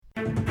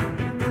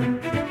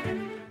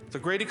The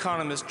great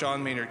economist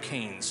John Maynard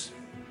Keynes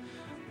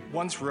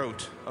once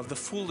wrote of the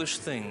foolish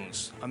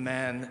things a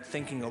man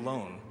thinking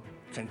alone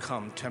can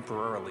come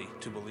temporarily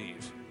to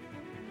believe.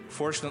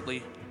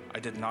 Fortunately,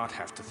 I did not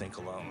have to think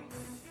alone.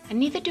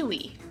 And neither do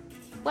we.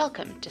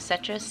 Welcome to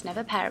Ceteris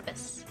Never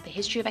Paribus, the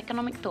History of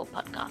Economic Thought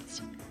podcast,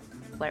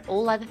 where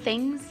all other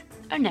things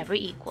are never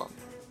equal.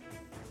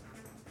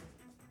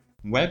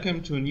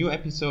 Welcome to a new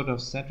episode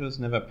of Ceteris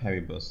Never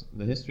Paribus,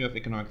 the History of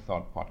Economic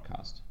Thought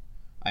podcast.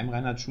 I'm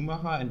Reinhard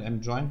Schumacher and I'm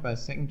joined by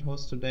second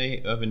host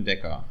today, Erwin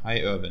Decker.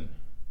 Hi, Erwin.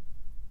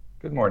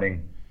 Good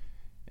morning.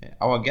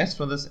 Our guest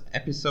for this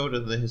episode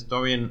is the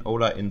historian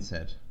Ola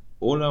Inset.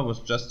 Ola was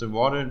just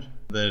awarded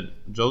the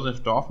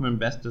Joseph Dorfman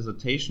Best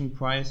Dissertation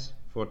Prize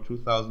for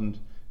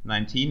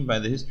 2019 by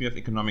the History of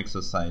Economic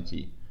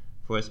Society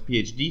for his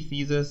PhD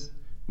thesis,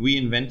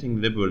 Reinventing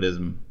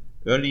Liberalism,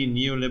 Early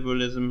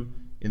Neoliberalism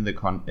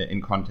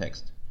in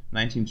Context,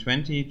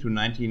 1920 to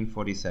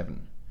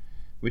 1947,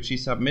 which he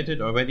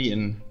submitted already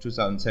in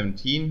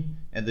 2017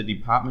 at the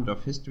Department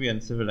of History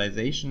and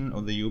Civilization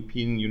of the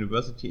European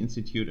University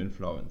Institute in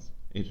Florence,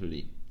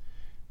 Italy.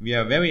 We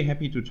are very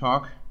happy to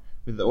talk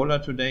with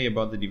Ola today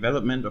about the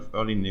development of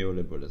early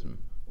neoliberalism.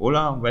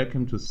 Ola,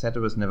 welcome to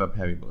Ceteris Never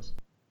Paribus.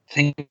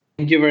 Thank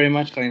you very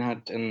much,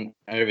 Reinhard and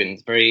Erwin.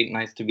 It's very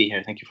nice to be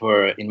here. Thank you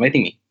for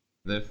inviting me.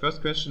 The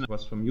first question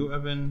was from you,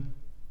 Erwin.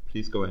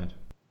 Please go ahead.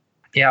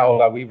 Yeah,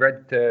 Ola, we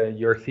read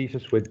your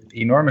thesis with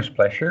enormous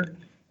pleasure,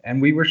 and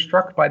we were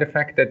struck by the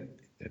fact that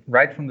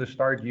right from the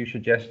start you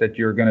suggest that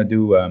you're going to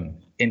do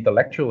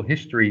intellectual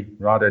history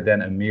rather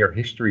than a mere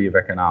history of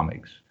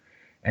economics.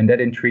 And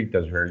that intrigued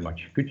us very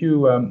much. Could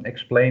you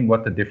explain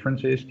what the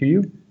difference is to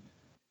you?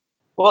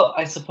 Well,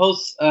 I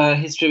suppose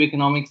history of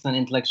economics and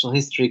intellectual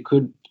history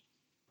could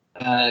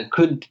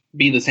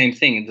be the same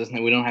thing. It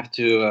doesn't. We don't have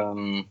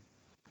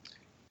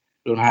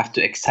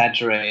to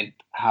exaggerate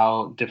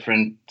how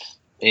different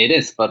it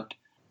is. But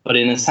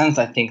in a sense,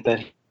 I think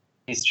that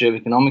history of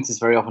economics is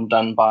very often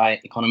done by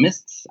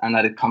economists, and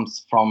that it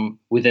comes from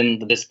within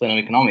the discipline of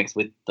economics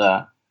with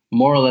the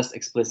more or less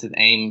explicit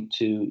aim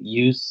to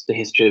use the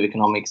history of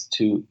economics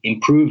to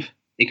improve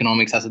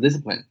economics as a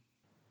discipline.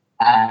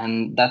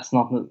 And that's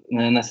not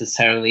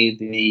necessarily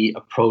the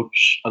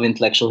approach of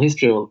intellectual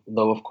history,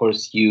 though, of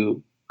course,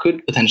 you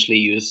could potentially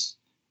use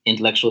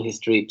intellectual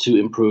history to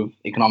improve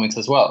economics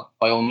as well,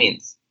 by all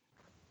means.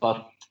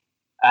 But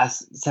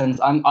since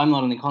I'm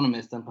not an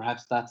economist, and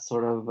perhaps that's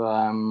sort of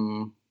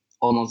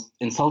almost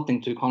insulting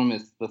to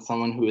economists that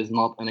someone who is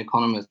not an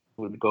economist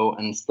would go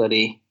and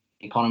study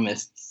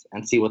economists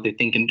and see what they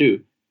think and do.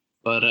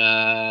 But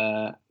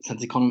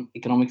since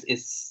economics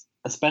is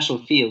a special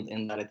field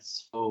in that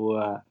it's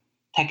so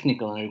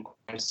technical and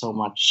requires so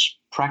much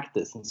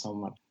practice and so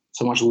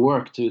much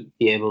work to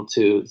be able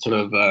to sort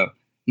of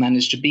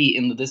manage to be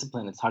in the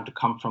discipline, it's hard to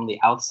come from the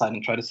outside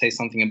and try to say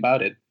something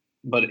about it.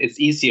 But it's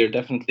easier,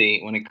 definitely,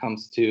 when it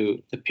comes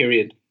to the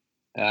period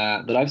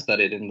that I've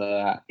studied in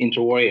the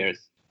interwar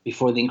years,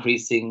 before the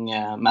increasing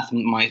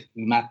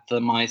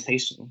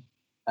mathematization,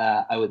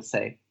 I would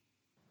say.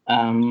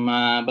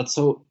 But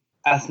so,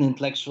 as an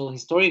intellectual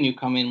historian, you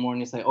come in more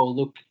and you say, oh,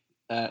 look,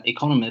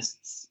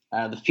 economists,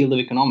 the field of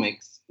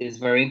economics is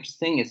very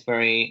interesting, it's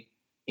very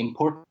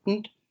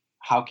important.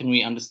 How can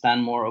we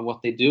understand more of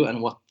what they do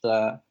and what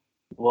the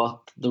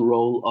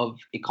role of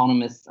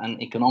economists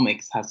and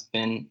economics has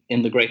been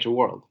in the greater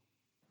world?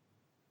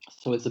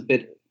 So it's a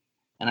bit,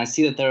 and I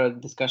see that there are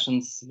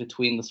discussions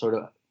between the sort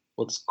of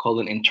what's called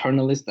an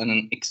internalist and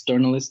an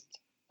externalist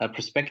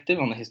perspective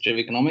on the history of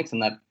economics, and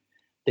that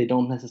they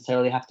don't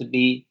necessarily have to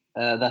be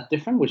that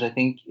different, which I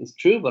think is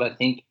true, but I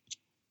think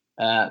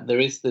there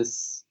is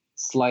this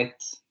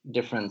slight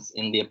difference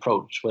in the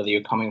approach, whether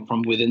you're coming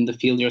from within the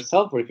field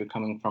yourself or if you're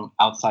coming from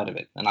outside of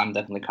it, and I'm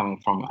definitely coming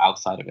from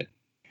outside of it.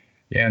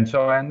 Yeah, and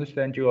so I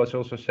understand you was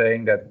also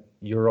saying that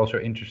you're also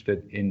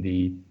interested in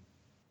the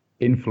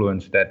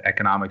influence that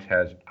economics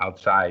has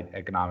outside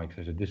economics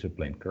as a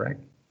discipline,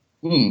 correct?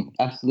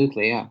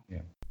 Absolutely, yeah.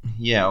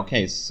 Yeah,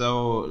 okay,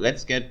 so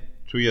let's get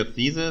to your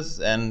thesis,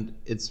 and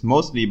it's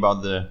mostly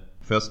about the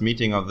first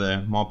meeting of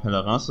the Mont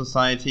Pelerin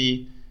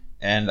Society,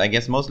 and I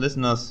guess most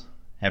listeners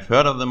have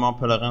heard of the Mont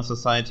Pelerin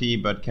Society,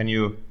 but can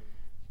you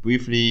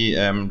briefly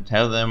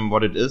tell them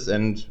what it is,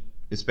 and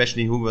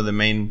especially who were the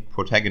main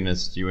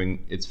protagonists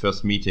during its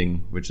first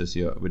meeting, which is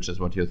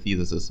what your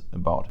thesis is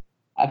about?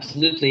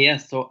 Absolutely,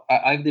 yes. So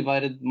I've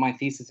divided my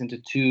thesis into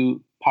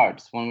two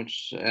parts. One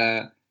which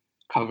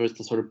covers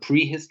the sort of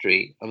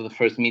prehistory of the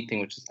first meeting,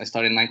 which I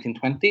started in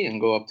 1920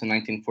 and go up to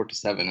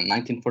 1947. And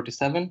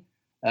 1947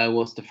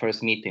 was the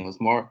first meeting. It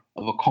was more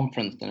of a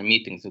conference than a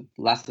meeting. So it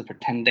lasted for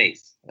 10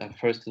 days,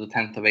 1st to the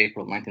 10th of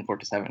April,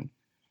 1947.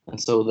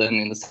 And so then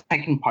in the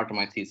second part of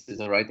my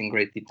thesis, I write in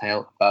great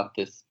detail about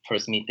this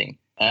first meeting.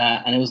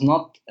 And it was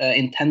not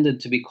intended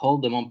to be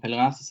called the Mont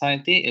Pelerin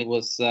Society. It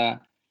was the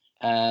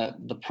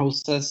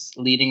process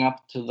leading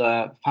up to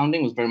the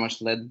founding was very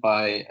much led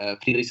by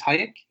Friedrich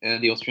Hayek,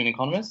 the Austrian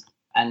economist.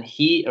 And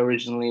he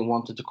originally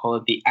wanted to call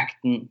it the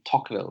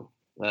Acton-Tocqueville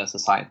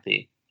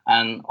Society.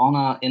 And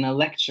in a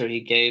lecture he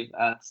gave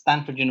at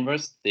Stanford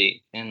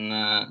University in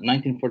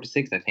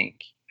 1946, I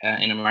think,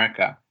 in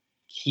America,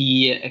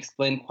 he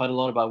explained quite a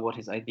lot about what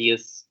his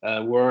ideas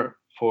were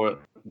for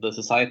the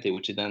society,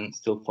 which he then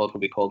still thought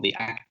would be called the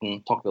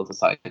Acton-Tocqueville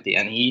Society.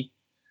 And he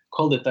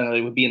called it that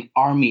it would be an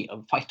army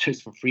of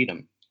fighters for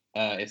freedom,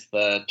 is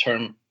the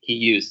term he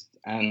used.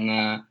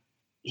 And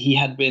he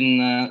had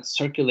been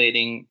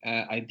circulating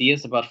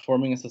ideas about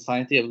forming a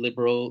society of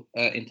liberal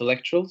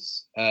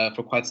intellectuals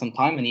for quite some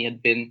time, and he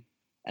had been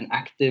an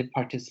active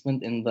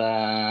participant in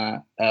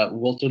the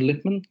Walter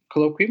Lippmann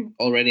colloquium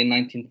already in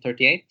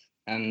 1938.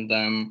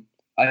 And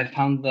I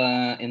found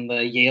in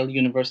the Yale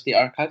University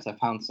archives, I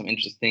found some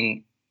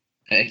interesting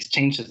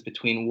exchanges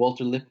between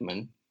Walter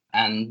Lippmann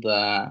and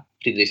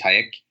Friedrich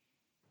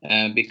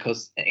Hayek,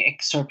 because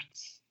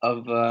excerpts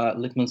of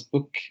Lippmann's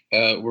book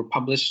were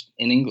published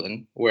in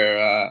England,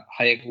 where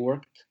Hayek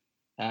worked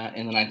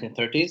in the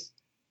 1930s.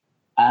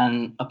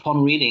 And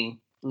upon reading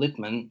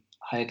Lippmann,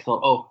 Hayek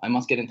thought, oh, I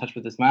must get in touch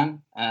with this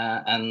man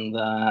and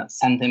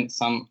send him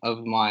some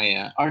of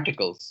my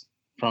articles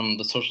from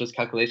the socialist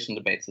calculation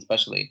debates,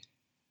 especially.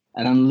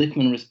 And then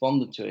Lippmann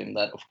responded to him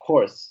that, of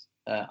course,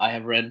 I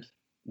have read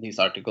these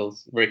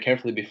articles very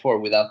carefully before.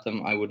 Without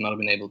them, I would not have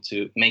been able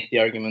to make the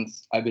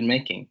arguments I've been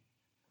making.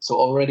 So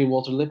already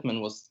Walter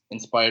Lippmann was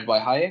inspired by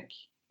Hayek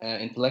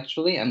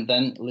intellectually, and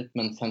then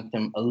Lippmann sent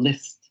him a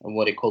list of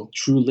what he called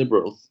true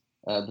liberals,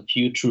 the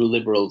few true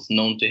liberals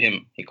known to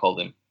him, he called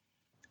them.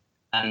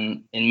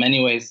 And in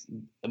many ways,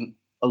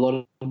 a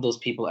lot of those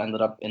people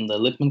ended up in the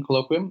Lippmann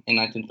colloquium in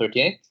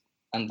 1938.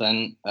 And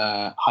then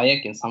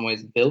Hayek, in some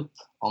ways, built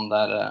on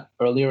that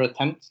earlier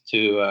attempt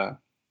to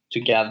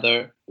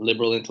gather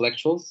liberal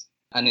intellectuals.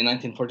 And in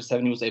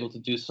 1947, he was able to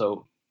do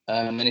so.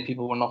 Many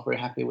people were not very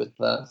happy with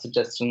the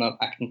suggestion of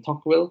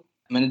Acton-Tocqueville.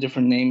 Many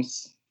different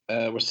names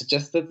were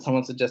suggested.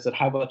 Someone suggested,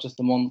 how about just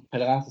the Mont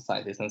Pelerin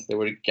Society, since they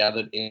were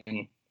gathered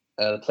in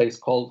a place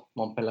called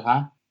Mont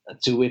Pelerin,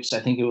 to which I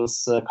think it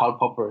was Karl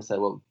Popper said,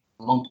 well,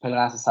 Mont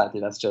Pelerin Society,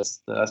 that's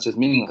just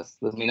meaningless,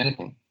 doesn't mean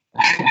anything.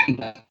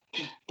 And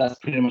that's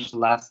pretty much the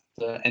last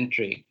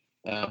entry,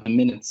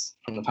 minutes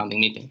from the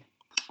founding meeting.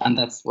 And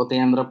that's what they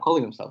ended up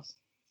calling themselves.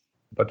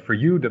 But for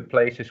you, the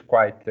place is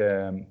quite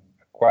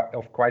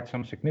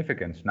some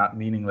significance, not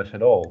meaningless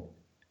at all.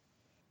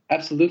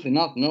 Absolutely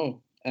not,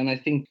 no. And I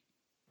think,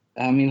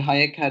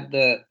 Hayek had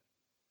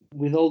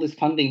with all this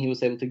funding he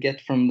was able to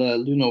get from the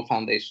Luno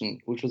Foundation,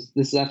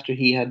 this is after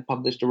he had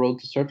published A Road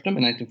to Serfdom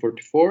in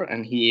 1944,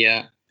 and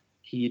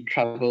he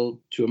traveled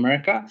to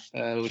America,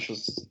 which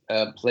was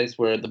a place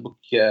where the book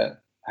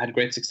had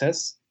great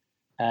success.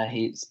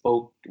 He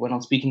went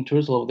on speaking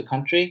tours all over the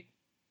country.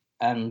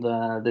 And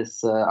it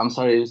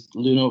was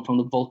Luno from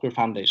the Volcker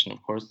Foundation,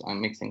 of course,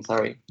 I'm mixing,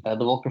 sorry. The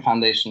Volcker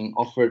Foundation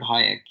offered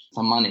Hayek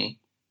some money,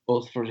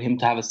 both for him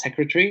to have a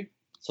secretary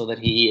so that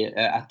he,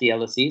 at the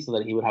LSE, so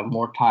that he would have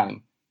more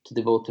time to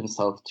devote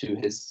himself to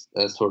his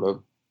sort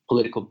of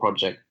political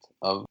project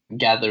of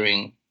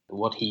gathering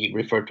what he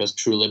referred to as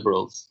true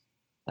liberals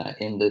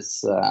in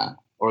this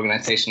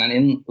organization. And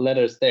in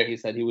letters there, he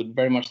said he would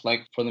very much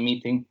like for the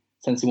meeting,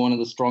 since he wanted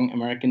a strong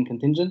American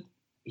contingent,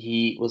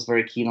 he was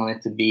very keen on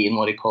it to be in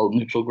what he called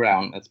neutral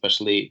ground,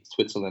 especially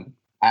Switzerland.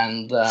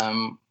 And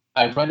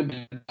I've read a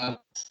bit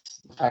about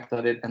the fact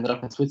that it ended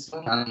up in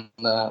Switzerland.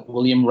 And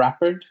William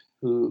Rappard,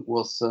 who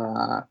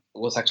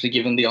was actually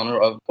given the honor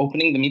of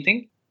opening the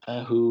meeting,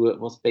 who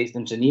was based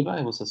in Geneva.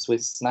 He was a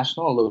Swiss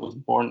national, although he was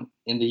born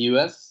in the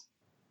US.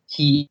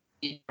 He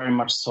very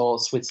much saw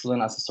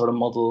Switzerland as a sort of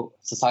model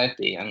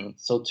society, and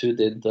so too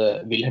did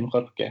Wilhelm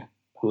Röpke,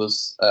 who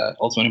was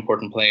also an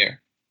important player.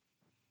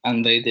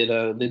 And they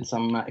did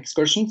some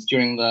excursions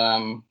during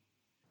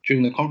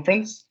the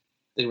conference.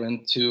 They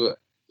went to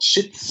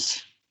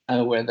Schütz,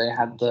 where they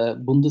had the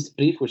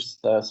Bundesbrief, which is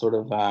the sort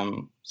of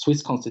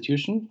Swiss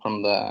constitution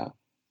from the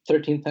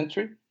 13th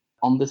century,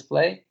 on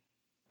display.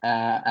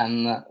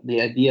 And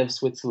the idea of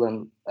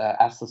Switzerland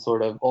as a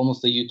sort of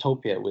almost a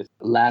utopia with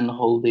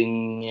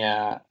land-holding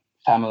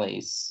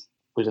families,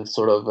 with a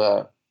sort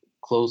of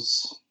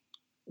close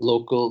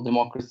local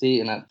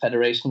democracy in a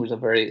federation with a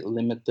very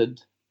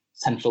limited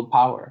central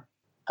power,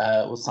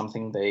 was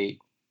something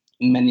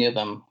many of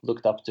them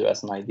looked up to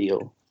as an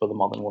ideal for the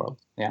modern world.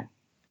 Yeah.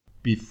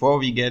 Before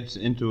we get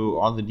into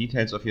all the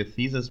details of your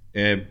thesis,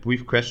 a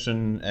brief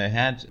question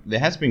ahead. There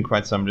has been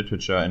quite some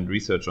literature and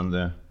research on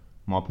the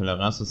Mont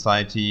Pelerin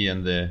Society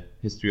and the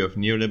history of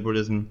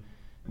neoliberalism.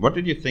 What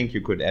did you think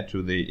you could add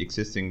to the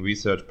existing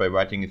research by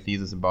writing a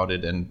thesis about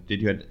it? And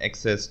did you have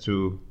access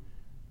to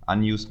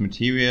unused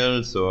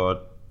materials, or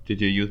did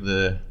you use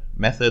the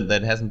method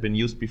that hasn't been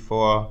used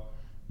before?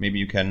 Maybe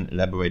you can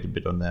elaborate a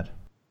bit on that.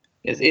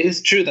 Yes, it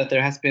is true that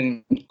there has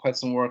been quite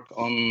some work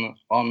on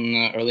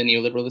early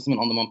neoliberalism and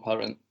on the Mont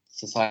Pelerin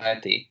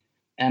Society,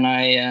 and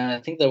I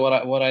think that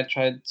what I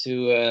tried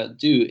to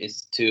do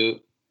is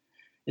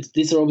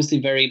these are obviously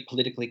very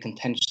politically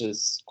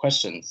contentious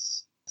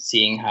questions.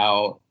 Seeing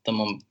how the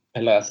Mont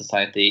Pelerin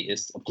Society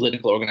is a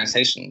political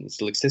organization, it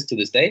still exists to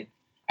this day,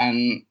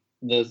 and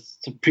the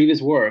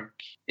previous work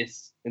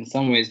is in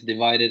some ways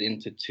divided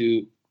into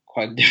two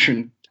quite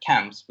different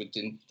camps.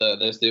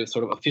 There's the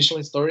sort of official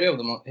history of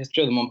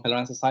history of the Mont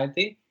Pelerin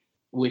Society,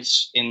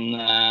 which in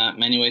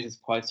many ways is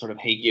quite sort of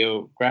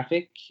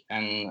hagiographic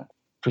and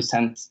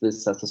presents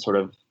this as a sort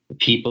of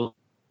people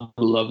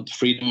who loved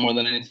freedom more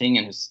than anything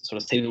and who sort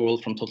of saved the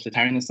world from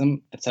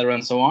totalitarianism, etc.,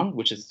 and so on,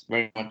 which is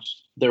very much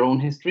their own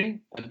history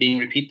being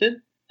repeated.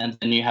 And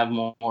then you have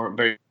more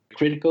very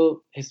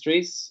critical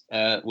histories,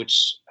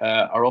 which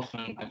are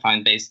often, I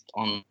find, based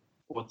on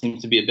what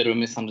seems to be a bit of a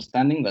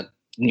misunderstanding that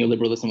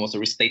neoliberalism was a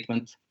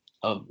restatement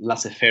of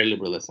laissez-faire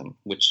liberalism,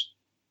 which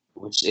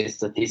is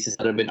the thesis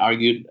that have been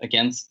argued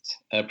against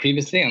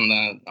previously, and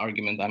the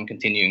argument I'm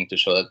continuing to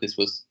show that this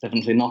was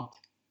definitely not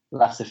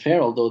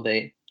laissez-faire, although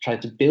they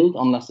tried to build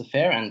on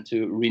laissez-faire and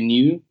to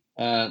renew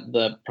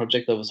the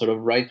project of a sort of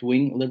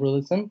right-wing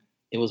liberalism.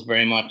 It was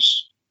very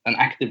much an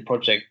active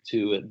project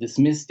to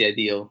dismiss the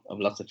ideal of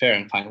laissez-faire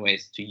and find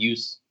ways to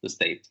use the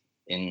state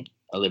in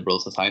a liberal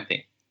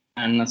society.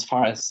 And as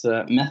far as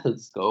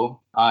methods go,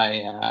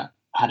 I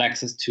had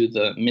access to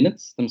the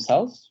minutes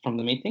themselves from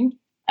the meeting,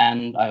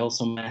 and I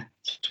also met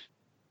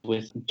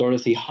with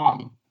Dorothy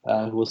Hahn,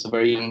 who was a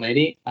very young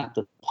lady at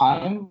the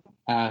time,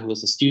 who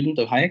was a student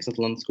of Hayek's at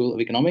the London School of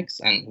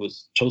Economics, and who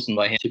was chosen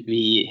by him to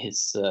be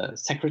his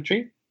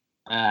secretary,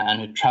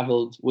 and who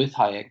traveled with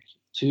Hayek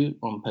to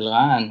Mont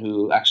Pelerin, and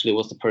who actually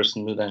was the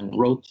person who then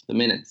wrote the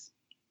minutes.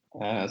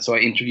 So I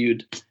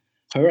interviewed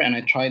her, and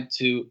I tried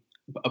to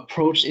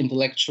approach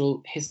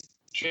intellectual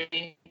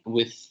history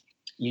with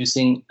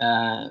using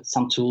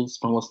some tools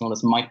from what's known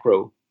as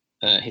micro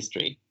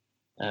history,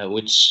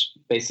 which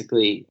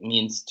basically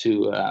means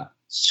to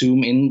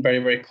zoom in very,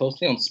 very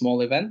closely on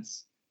small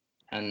events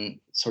and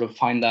sort of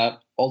find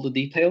out all the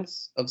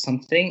details of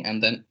something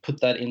and then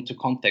put that into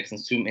context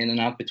and zoom in and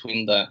out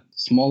between the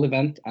small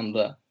event and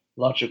the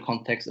larger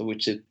context of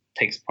which it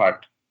takes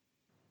part.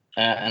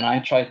 And I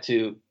try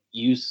to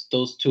use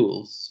those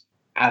tools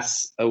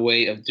as a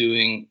way of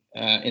doing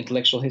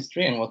intellectual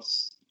history and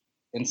what's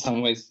in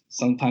some ways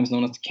sometimes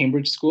known as the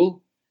Cambridge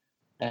School,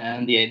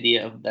 and the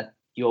idea of that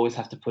you always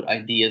have to put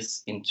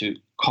ideas into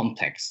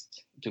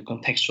context, to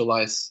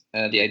contextualize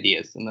the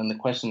ideas. And then the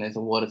question is,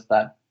 what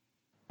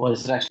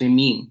does it actually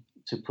mean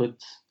to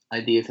put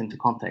ideas into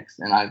context?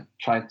 And I've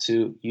tried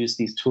to use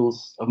these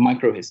tools of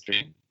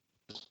microhistory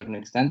to a certain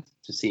extent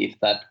to see if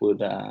that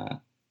would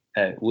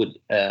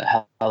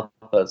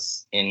help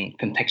us in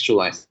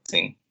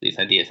contextualizing these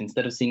ideas,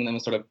 instead of seeing them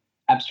as sort of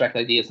abstract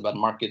ideas about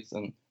markets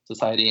and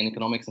society and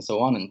economics and so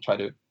on, and try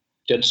to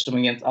judge them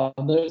against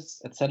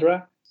others,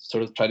 etc.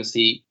 Sort of try to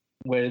see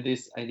where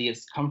these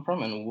ideas come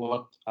from and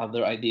what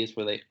other ideas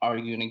were they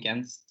arguing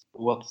against,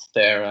 what's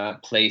their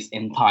place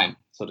in time,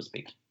 so to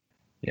speak.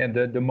 Yeah,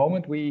 the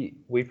moment we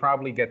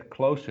probably get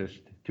closest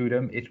to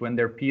them is when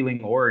they're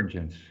peeling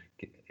oranges.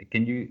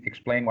 Can you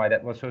explain why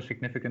that was so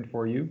significant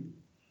for you?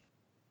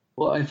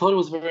 Well, I thought it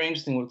was very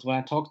interesting when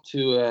I talked to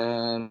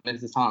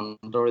Mrs. Hahn,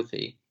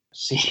 Dorothy.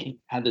 She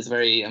had this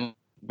very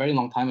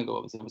long time ago,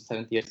 it was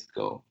 70 years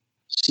ago.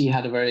 She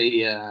had a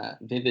very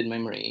vivid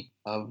memory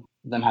of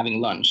them having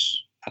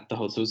lunch at the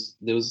hotel.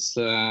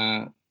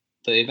 The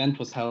event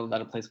was held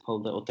at a place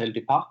called the Hotel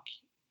du Parc,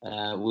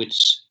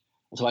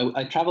 so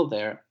I traveled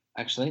there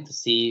actually to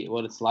see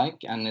what it's like,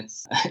 and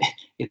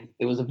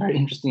it was a very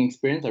interesting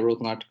experience. I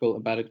wrote an article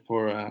about it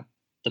for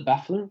The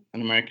Baffler,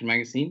 an American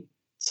magazine.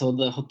 So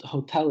the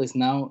hotel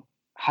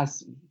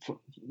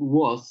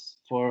was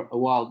for a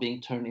while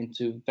being turned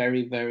into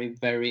very, very,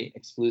 very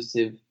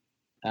exclusive,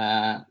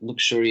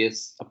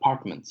 luxurious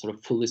apartments, sort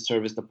of fully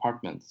serviced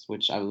apartments,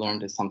 which I've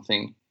learned is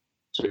something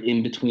sort of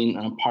in between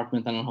an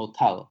apartment and a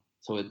hotel.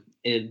 So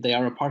they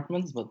are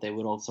apartments, but they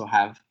would also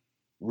have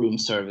room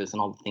service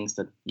and all the things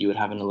that you would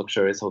have in a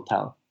luxurious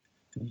hotel.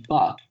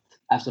 But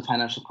after the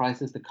financial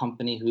crisis, the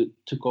company who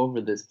took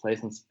over this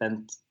place and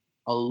spent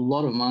a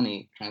lot of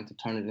money trying to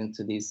turn it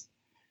into these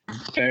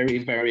very,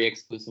 very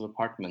exclusive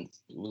apartments,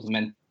 it was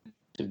meant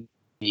to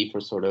be for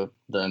sort of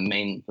the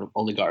main sort of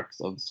oligarchs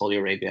of Saudi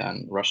Arabia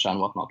and Russia and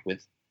whatnot,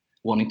 with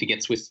wanting to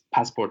get Swiss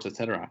passports,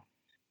 etc.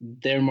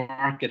 Their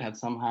market had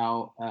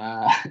somehow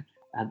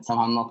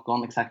not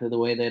gone exactly the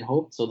way they'd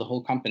hoped, so the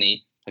whole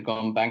company had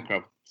gone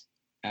bankrupt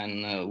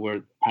and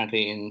were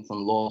apparently in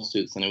some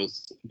lawsuits, and it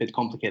was a bit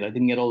complicated. I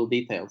didn't get all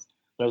the details,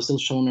 but I was still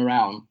shown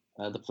around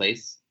the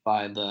place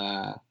by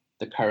the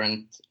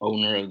current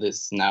owner of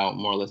this now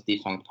more or less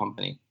defunct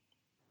company.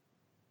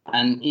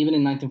 And even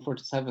in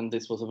 1947,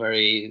 this was a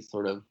very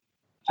sort of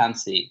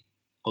fancy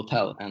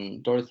hotel.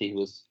 And Dorothy, who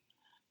was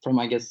from,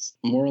 I guess,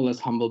 more or less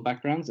humble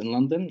backgrounds in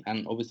London,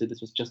 and obviously this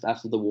was just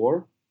after the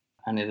war,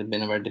 and it had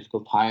been a very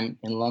difficult time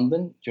in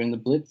London during the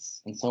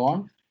Blitz and so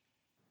on.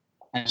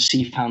 And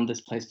she found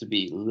this place to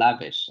be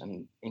lavish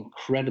and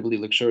incredibly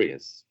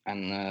luxurious.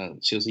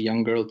 And she was a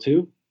young girl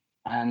too.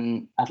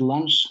 And at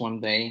lunch one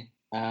day,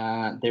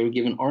 they were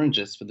given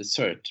oranges for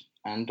dessert.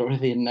 And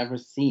Dorothy had never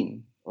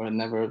seen or had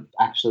never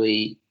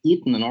actually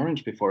eaten an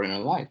orange before in her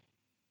life,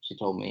 she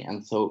told me.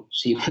 And so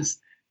she was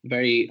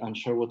very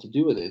unsure what to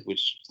do with it,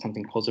 which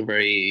something caused her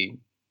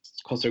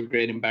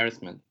great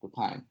embarrassment at the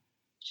time.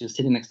 She was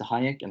sitting next to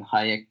Hayek, and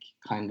Hayek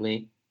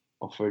kindly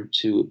offered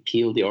to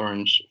peel the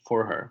orange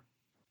for her.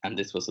 And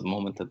this was a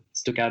moment that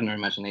stuck out in her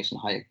imagination,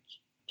 Hayek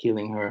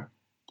peeling her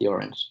the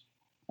orange.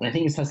 And I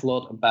think it says a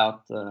lot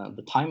about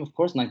the time, of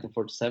course,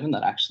 1947,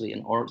 that actually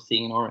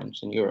seeing an orange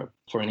in Europe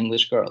for an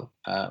English girl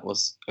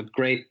was a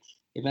great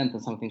event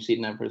and something she'd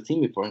never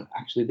seen before and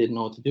actually didn't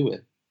know what to do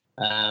with,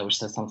 which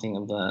says something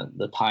of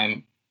the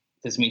time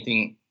this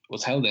meeting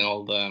was held in,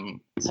 all the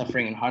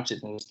suffering and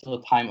hardships. And it was still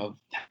a time of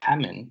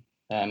famine.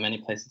 Many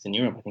places in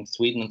Europe, I think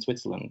Sweden and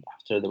Switzerland,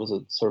 after there was a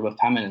sort of a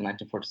famine in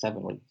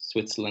 1947, where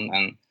Switzerland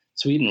and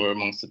Sweden were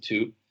amongst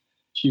the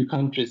few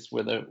countries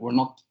where there were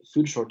not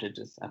food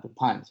shortages at the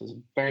time. So it was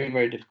a very,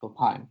 very difficult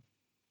time.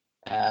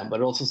 But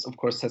it also, of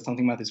course, says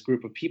something about this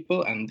group of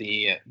people and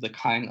the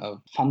kind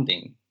of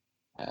funding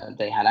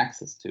they had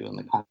access to and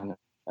the kind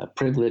of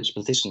privileged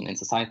position in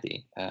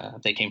society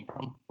they came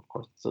from, of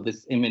course. So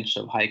this image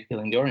of Hayek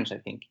peeling the orange, I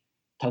think,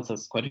 tells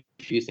us quite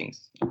a few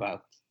things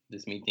about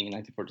this meeting in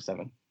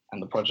 1947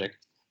 and the project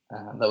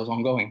that was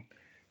ongoing.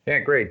 Yeah,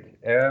 great.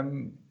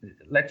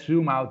 Let's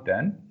zoom out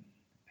then.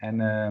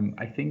 And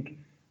I think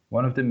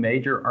one of the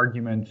major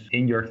arguments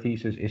in your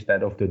thesis is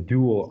that of the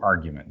dual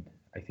argument.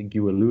 I think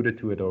you alluded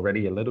to it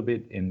already a little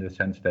bit in the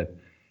sense that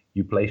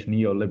you place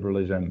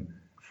neoliberalism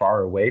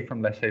far away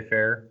from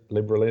laissez-faire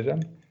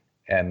liberalism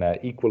and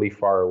equally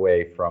far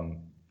away from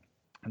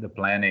the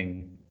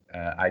planning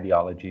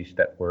ideologies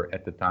that were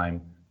at the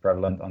time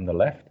prevalent on the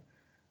left.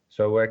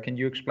 So can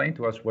you explain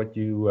to us what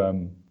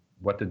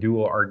the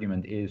dual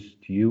argument is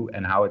to you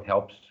and how it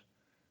helps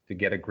to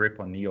get a grip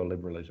on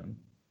neoliberalism?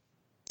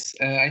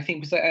 I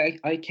think because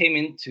I came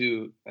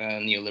into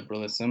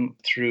neoliberalism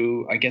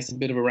through, I guess, a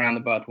bit of a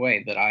roundabout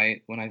way. That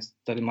when I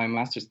studied my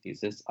master's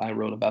thesis, I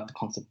wrote about the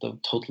concept of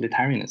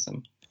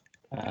totalitarianism,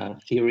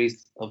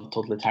 theories of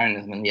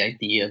totalitarianism, and the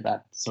idea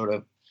that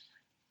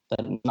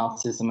that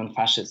Nazism and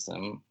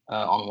fascism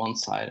on one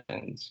side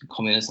and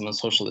communism and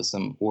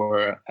socialism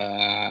were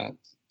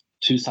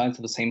two sides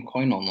of the same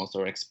coin almost,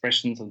 or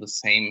expressions of the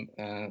same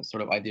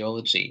sort of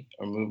ideology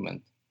or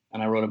movement.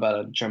 And I wrote about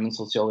a German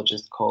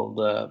sociologist called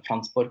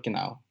Franz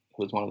Borkenau,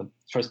 who was one of the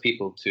first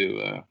people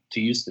to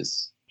use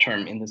this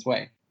term in this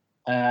way.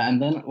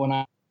 And then when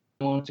I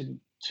wanted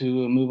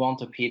to move on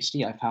to a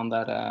PhD, I found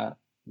that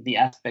the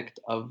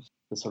aspect of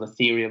the sort of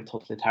theory of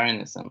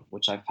totalitarianism,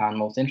 which I found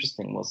most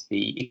interesting, was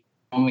the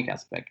economic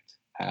aspect,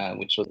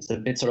 which was a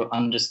bit sort of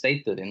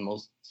understated in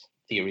most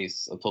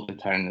theories of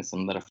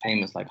totalitarianism that are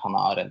famous, like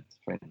Hannah Arendt,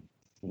 for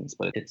instance.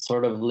 But it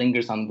sort of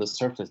lingers under the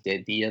surface, the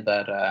idea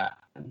that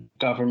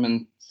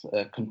government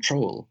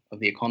control of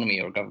the economy,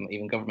 or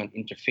even government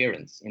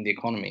interference in the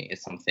economy,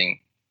 is something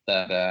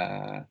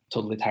that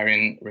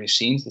totalitarian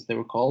regimes, as they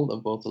were called,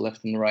 of both the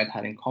left and the right,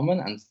 had in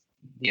common, and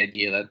the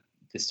idea that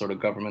this sort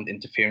of government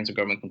interference or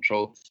government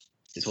control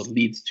is what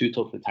leads to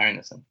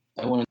totalitarianism.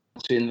 I wanted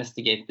to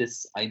investigate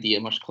this idea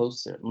much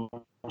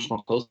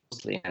more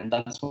closely, and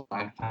that's why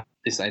I found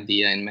this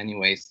idea in many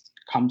ways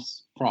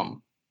comes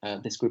from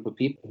this group of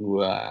people who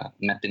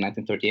met in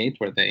 1938,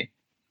 where they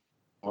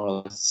more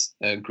or less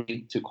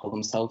agreed to call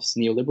themselves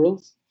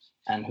neoliberals,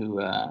 and who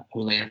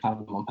later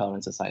founded Mont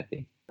Pelerin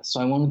Society.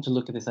 So I wanted to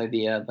look at this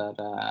idea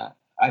that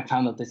I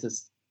found that this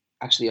is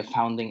actually a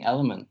founding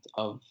element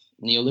of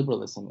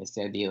neoliberalism, is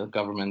the idea that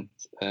government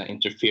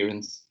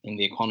interference in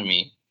the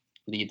economy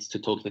leads to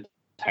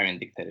totalitarian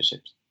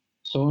dictatorships.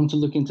 So I want to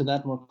look into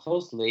that more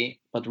closely,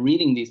 but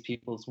reading these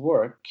people's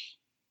work,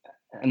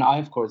 and I,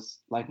 of course,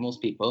 like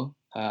most people,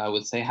 I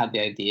would say, had the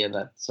idea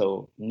that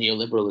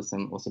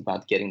neoliberalism was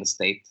about getting the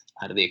state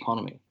out of the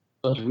economy.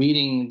 But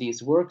reading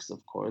these works,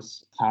 of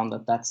course, found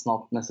that that's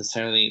not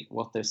necessarily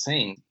what they're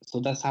saying. So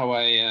that's how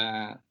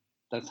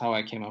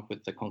I came up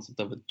with the concept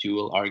of a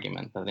dual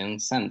argument, that in a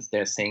sense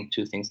they're saying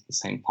two things at the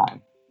same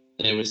time.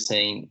 They were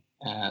saying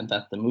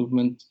that the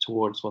movement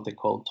towards what they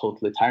call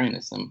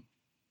totalitarianism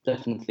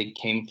definitely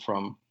came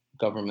from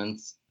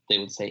governments, they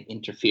would say,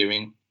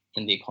 interfering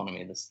in the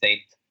economy, the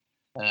state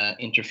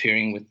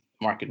interfering with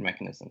market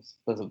mechanisms.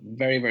 That's a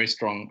very, very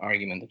strong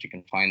argument that you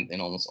can find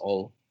in almost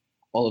all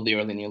of the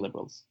early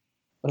neoliberals.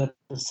 But at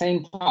the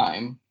same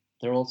time,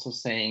 they're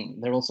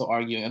also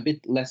arguing a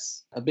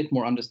bit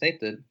more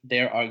understated.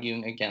 They're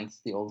arguing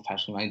against the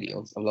old-fashioned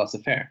ideals of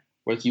laissez-faire.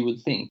 Whereas you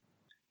would think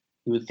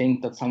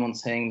that someone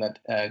saying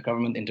that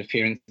government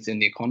interference in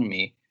the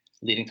economy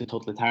leading to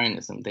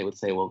totalitarianism, they would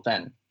say, well,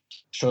 then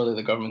surely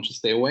the government should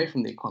stay away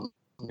from the economy.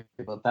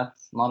 But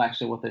that's not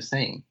actually what they're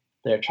saying.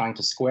 They're trying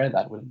to square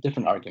that with a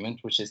different argument,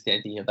 which is the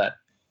idea that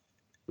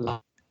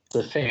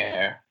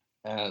laissez-faire,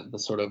 the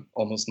sort of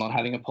almost not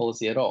having a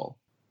policy at all,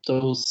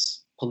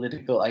 those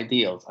political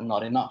ideals are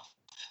not enough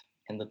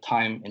in the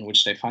time in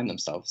which they find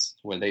themselves,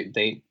 where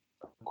they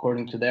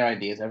according to their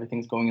ideas,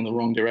 everything's going in the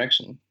wrong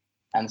direction.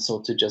 And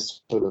so to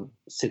just sort of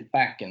sit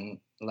back and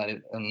let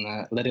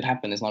it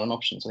happen is not an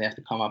option. So they have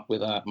to come up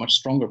with a much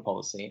stronger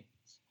policy.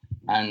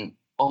 And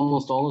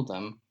almost all of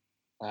them,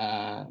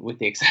 with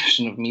the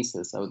exception of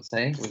Mises, I would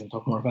say, we can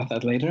talk more about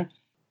that later,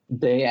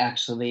 they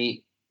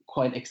actually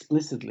quite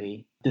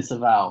explicitly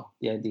disavow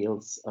the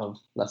ideals of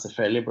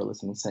laissez-faire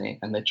liberalism,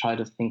 and they try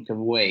to think of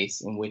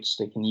ways in which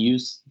they can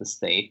use the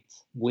state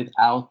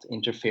without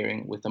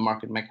interfering with the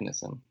market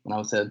mechanism. And I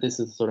would say that this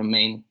is the sort of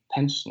main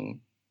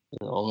tension,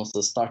 almost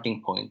the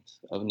starting point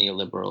of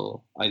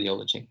neoliberal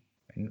ideology.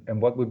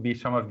 And what would be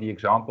some of the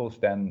examples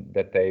then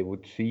that they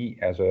would see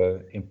as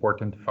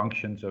important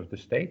functions of the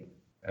state,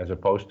 as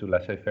opposed to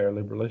laissez-faire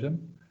liberalism?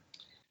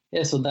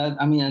 Yeah, so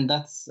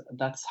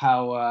that's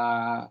how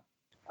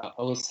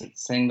I was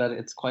saying that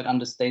it's quite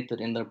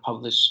understated in their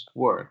published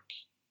work,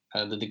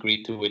 the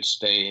degree to which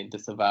they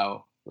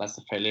disavow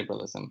laissez-faire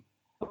liberalism.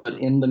 But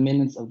in the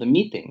minutes of the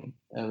meeting,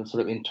 the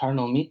sort of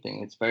internal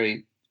meeting, it's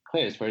very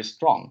clear, it's very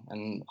strong,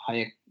 and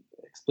Hayek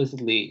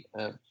explicitly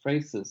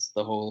phrases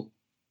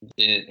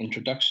the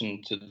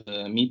introduction to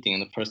the meeting in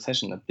the first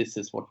session that this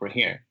is what we're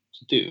here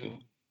to do,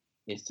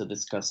 is to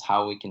discuss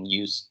how we can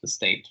use the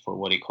state for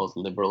what he calls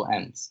liberal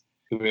ends.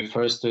 He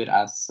refers to it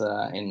as,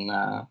 in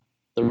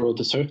The Road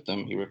to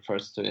Serfdom, he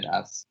refers to it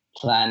as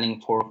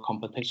planning for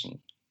competition.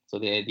 So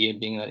the idea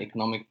being that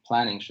economic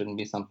planning shouldn't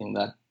be something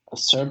that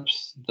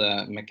usurps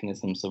the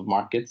mechanisms of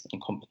markets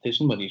and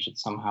competition, but you should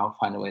somehow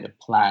find a way to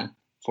plan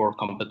for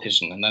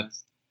competition. And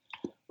that's,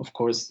 of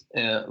course,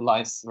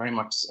 lies very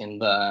much in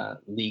the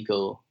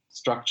legal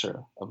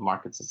structure of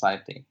market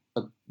society.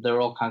 But there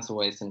are all kinds of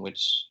ways in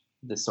which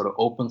this sort of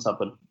opens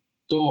up a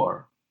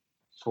door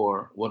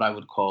for what I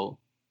would call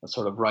a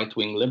sort of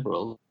right-wing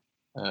liberal,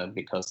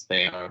 because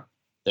they're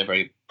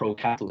very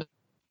pro-capitalist,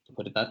 to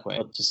put it that way,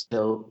 but to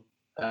still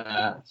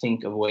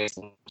think of ways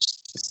in which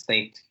the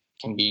state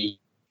can be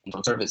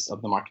in service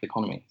of the market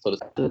economy. So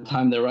at the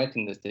time they're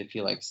writing this, they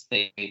feel like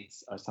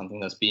states are something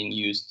that's being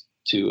used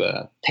to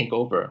take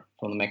over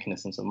from the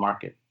mechanisms of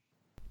market.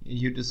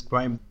 You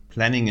describe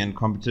planning and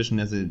competition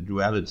as a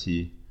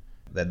duality,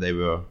 that they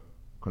were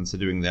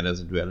considering that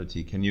as a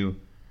duality. Can you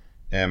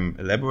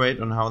elaborate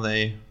on how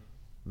the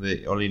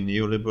early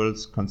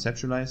neoliberals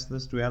conceptualize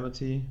this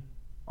duality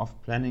of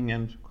planning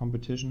and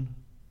competition?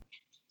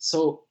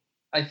 So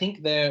I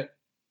think the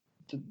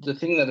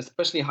thing that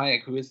especially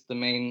Hayek, who is the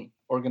main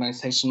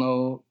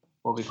organizational,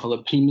 what we call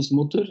a primus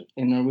motor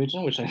in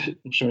Norwegian, which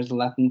I'm sure is a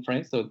Latin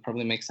phrase, so it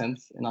probably makes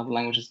sense in other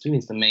languages too.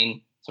 He's the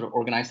main sort of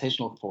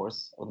organizational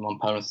force of the modern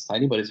power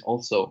society, but it's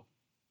also,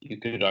 you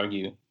could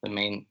argue, the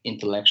main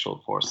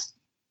intellectual force.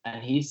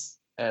 And he's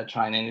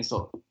trying, and he's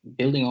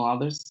building on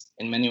others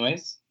in many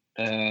ways,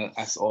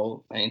 as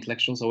all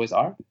intellectuals always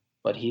are.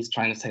 But he's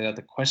trying to say that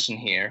the question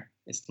here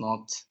is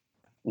not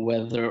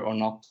whether or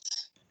not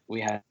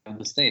we have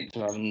the state,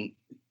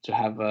 to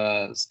have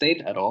a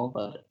state at all,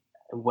 but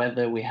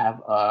whether we have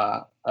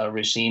a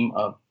regime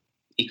of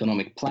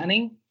economic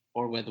planning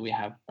or whether we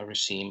have a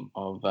regime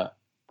of a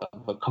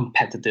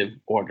competitive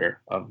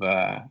order of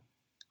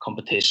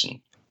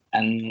competition.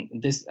 And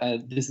this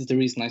is the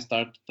reason I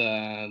start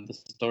the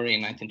story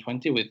in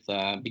 1920 with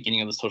the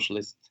beginning of the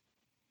socialist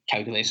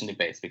calculation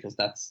debates, because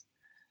that's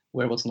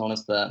where what's known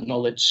as the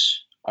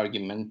knowledge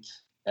argument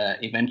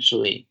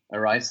eventually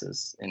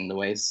arises in the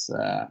ways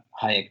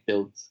Hayek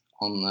built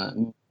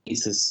on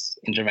Mises'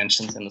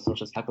 interventions in the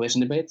socialist calculation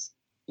debates.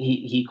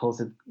 He calls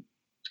it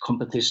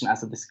competition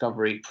as a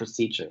discovery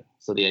procedure.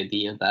 So the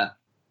idea that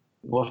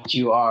what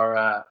you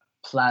are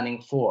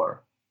planning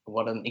for,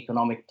 what an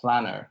economic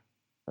planner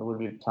would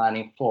be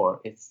planning for,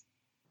 it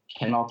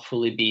cannot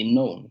fully be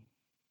known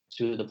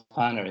to the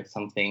planner. It's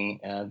something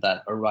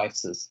that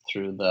arises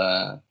through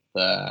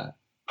the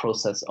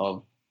process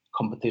of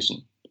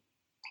competition.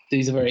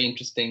 These are very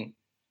interesting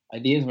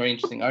ideas, very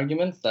interesting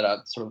arguments that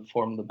are sort of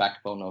form the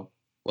backbone of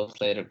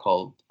what's later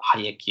called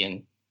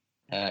Hayekian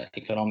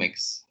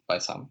economics by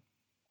some.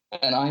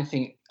 And I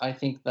think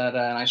that,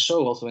 and I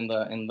show also in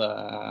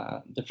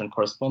the different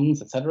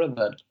correspondence, etc.,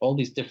 that all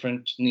these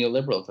different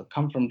neoliberals have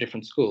come from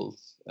different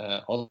schools.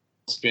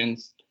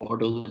 Austrians,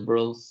 Ordo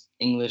liberals,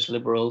 English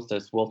liberals.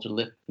 There's Walter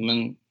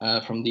Lippmann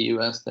from the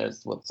U.S.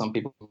 There's what some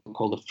people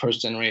call the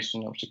first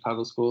generation of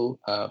Chicago School,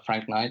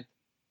 Frank Knight,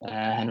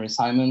 Henry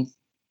Simons.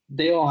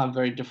 They all have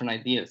very different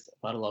ideas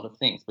about a lot of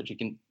things, but you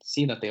can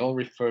see that they all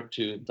refer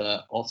to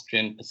the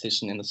Austrian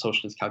position in the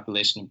socialist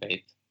calculation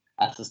debate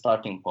as the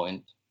starting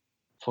point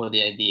for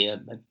the idea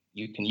that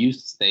you can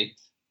use the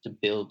state to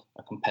build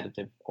a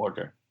competitive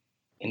order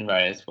in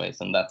various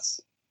ways. And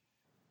that's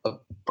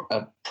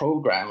a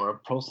program or a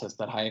process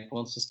that Hayek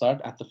wants to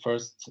start at the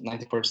first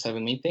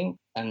 1947 meeting.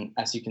 And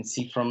as you can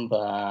see from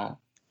the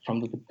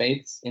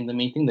debates in the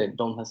meeting, they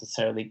don't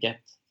necessarily get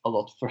a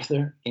lot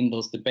further in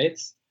those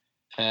debates.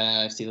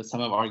 I see that some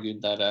have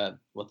argued that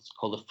what's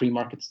called a free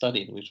market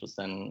study, which was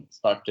then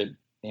started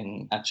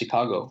at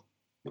Chicago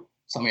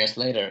some years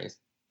later,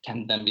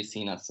 can then be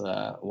seen as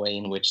a way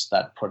in which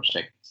that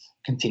project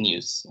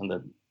continues and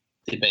the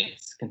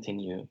debates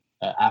continue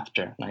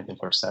after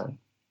 1947.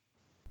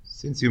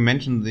 Since you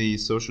mentioned the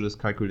socialist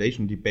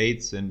calculation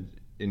debates, and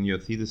in your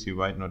thesis you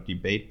write not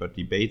debate but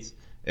debates,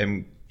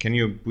 can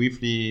you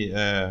briefly,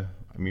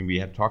 we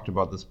had talked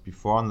about this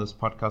before on this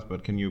podcast,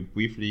 but can you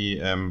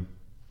briefly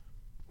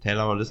tell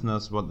our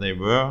listeners what they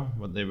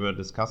were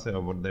discussing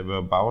or what they were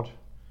about,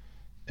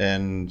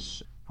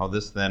 and how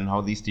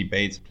these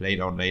debates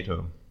played out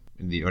later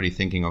in the early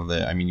thinking of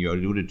you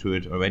alluded to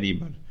it already,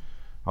 but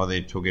how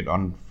they took it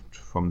on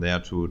from there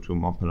to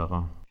more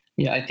Pellerin.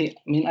 Yeah,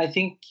 I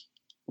think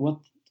what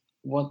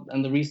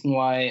and the reason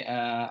why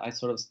I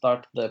sort of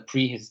start the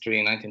prehistory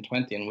in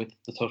 1920 and with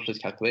the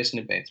socialist calculation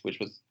debates, which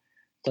was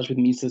starts with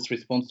Mises'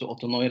 response to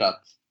Otto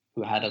Neurath,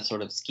 who had a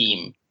sort of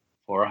scheme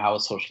for how a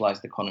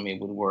socialized economy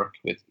would work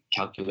with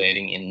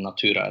calculating in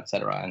natura,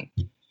 etc.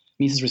 And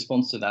Mises'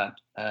 response to that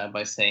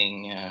by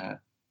saying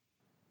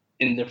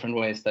in different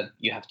ways that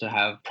you have to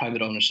have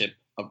private ownership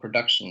of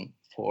production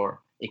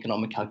for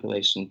economic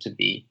calculation to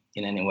be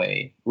in any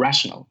way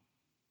rational.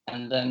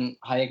 And then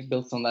Hayek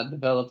builds on that,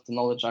 develops the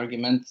knowledge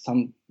argument.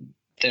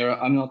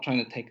 I'm not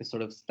trying to take a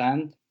sort of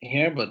stand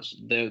here, but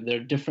there are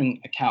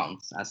differing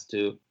accounts as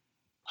to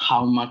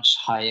how much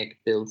Hayek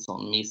builds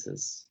on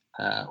Mises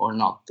or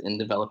not in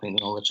developing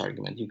the knowledge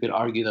argument. You could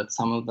argue that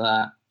some of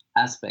the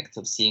aspects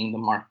of seeing the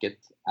market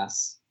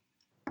as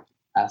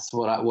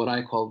what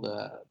I call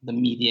the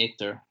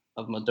mediator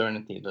of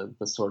modernity,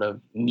 the sort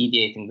of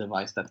mediating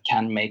device that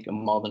can make a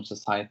modern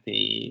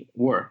society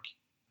work.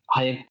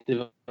 Hayek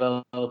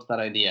developed that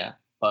idea,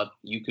 but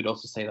you could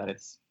also say that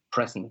it's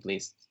present at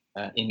least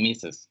in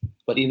Mises.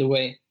 But either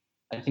way,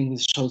 I think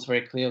this shows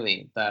very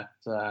clearly that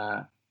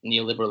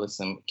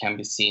neoliberalism can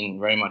be seen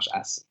very much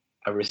as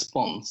a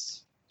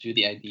response to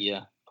the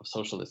idea of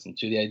socialism,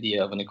 to the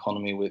idea of an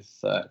economy with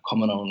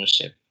common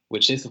ownership,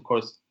 which is, of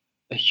course,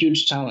 a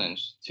huge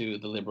challenge to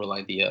the liberal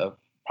idea of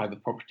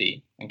private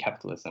property and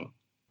capitalism.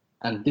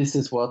 And this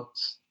is what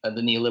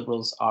the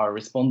neoliberals are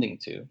responding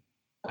to.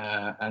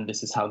 And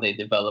this is how they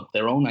develop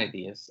their own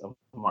ideas of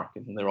the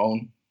market and their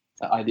own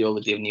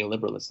ideology of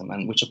neoliberalism,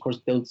 and which, of course,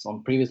 builds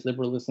on previous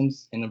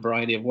liberalisms in a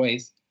variety of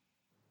ways,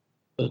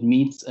 but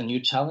meets a new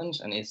challenge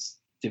and is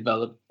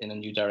developed in a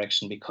new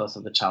direction because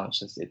of the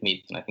challenges it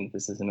meets. And I think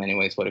this is in many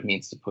ways what it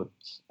means to put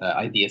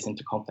ideas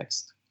into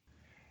context.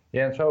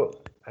 Yeah,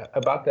 so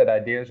about that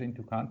ideas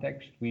into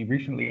context, we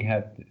recently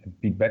had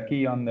Piet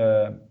Boettke on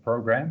the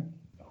program,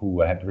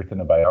 who had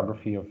written a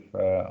biography of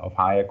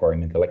Hayek, or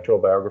an intellectual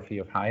biography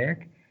of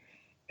Hayek.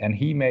 And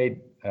he made,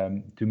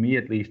 to me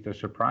at least, a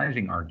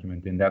surprising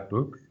argument in that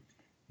book,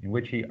 in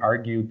which he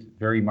argued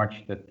very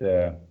much that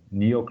the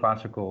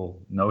neoclassical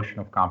notion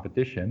of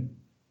competition,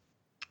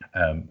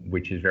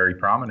 which is very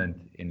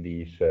prominent in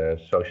these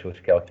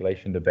socialist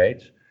calculation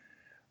debates,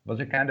 was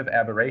a kind of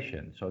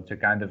aberration. So it's a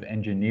kind of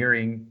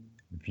engineering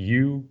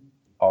view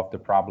of the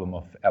problem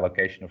of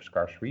allocation of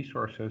scarce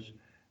resources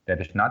that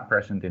is not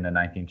present in the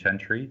 19th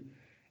century.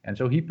 And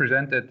so he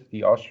presented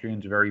the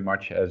Austrians very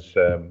much as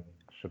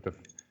sort of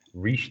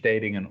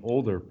restating an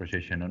older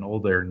position, an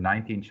older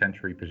 19th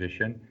century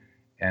position.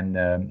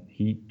 And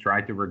he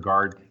tried to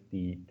regard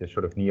the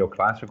sort of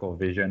neoclassical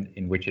vision,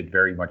 in which it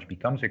very much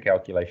becomes a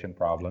calculation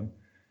problem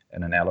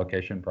and an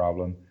allocation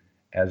problem,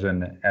 as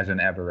an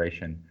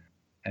aberration.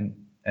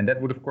 And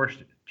that would, of course,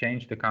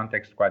 change the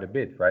context quite a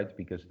bit, right?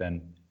 Because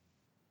then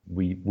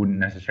we wouldn't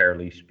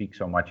necessarily speak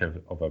so much of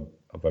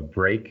a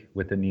break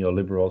with the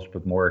neoliberals,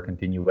 but more a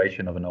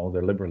continuation of an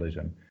older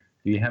liberalism.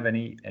 Do you have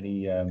any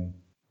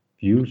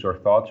views or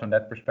thoughts on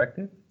that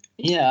perspective?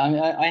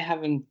 Yeah, I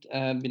haven't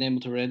been able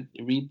to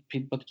read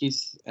Piet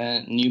Boettke's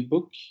new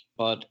book,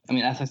 but I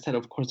mean, as I said,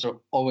 of course, there are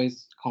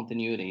always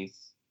continuities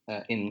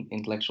in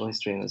intellectual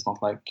history, and it's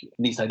not like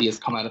these ideas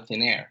come out of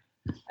thin air.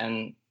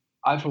 And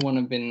I, for one,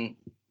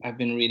 have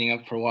been reading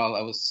up for a while.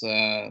 I was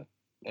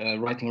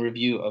writing a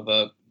review of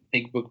a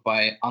big book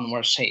by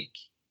Anwar Sheikh,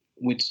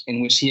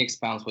 in which he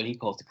expounds what he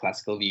calls the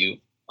classical view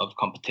of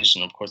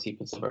competition. Of course, he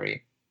puts a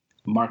very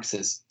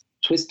Marxist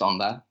twist on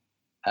that,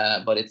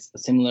 but it's a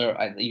similar.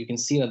 You can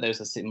see that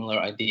there's a similar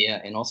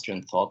idea in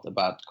Austrian thought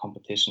about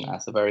competition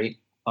as a very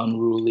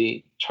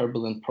unruly,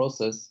 turbulent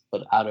process,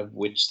 but out of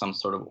which some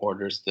sort of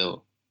order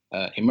still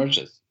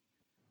emerges.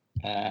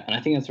 And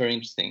I think that's very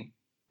interesting.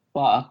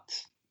 But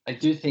I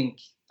do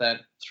think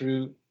that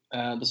through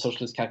the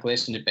socialist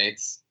calculation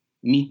debates,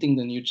 meeting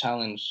the new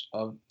challenge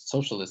of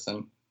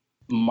socialism,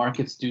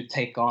 markets do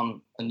take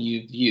on a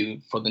new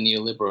view for the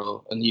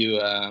neoliberal, a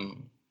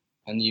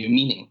new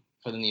meaning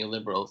for the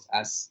neoliberals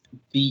as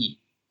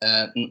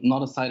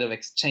not a site of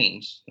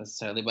exchange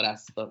necessarily, but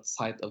as the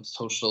site of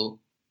social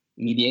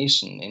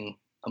mediation in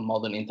a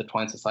modern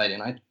intertwined society.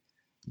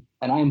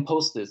 And I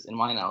impose this in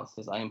my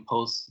analysis. I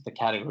impose the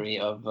category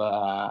of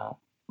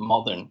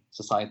modern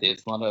society.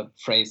 It's not a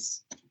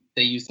phrase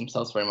they use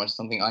themselves very much,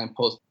 something I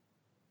impose.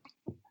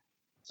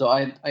 So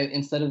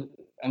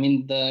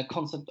the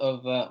concept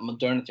of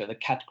modernity, or the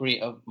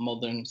category of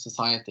modern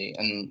society,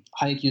 and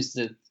Hayek used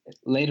it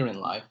later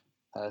in life.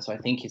 So I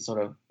think he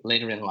sort of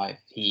later in life,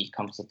 he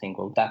comes to think,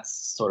 well,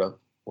 that's sort of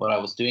what I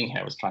was doing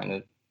here, was trying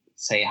to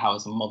say how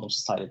is a modern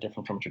society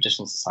different from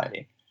traditional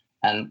society.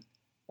 And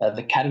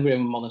the category of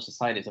modern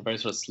society is a very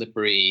sort of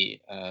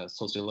slippery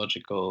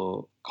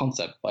sociological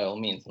concept by all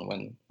means.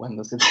 And when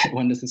does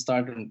it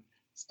start?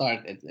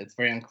 It's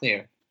very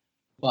unclear.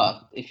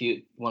 But if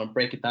you want to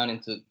break it down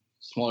into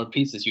smaller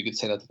pieces, you could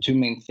say that the two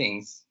main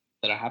things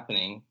that are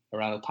happening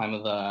around the time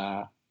of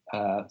the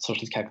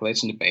social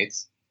calculation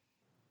debates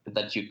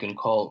that you can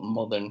call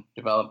modern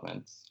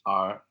developments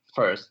are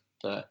first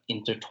the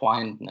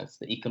intertwinedness,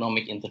 the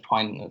economic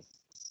intertwinedness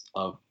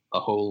of a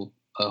whole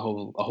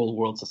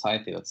world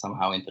society that's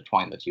somehow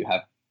intertwined. That you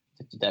have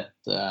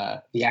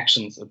the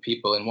actions of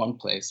people in one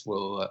place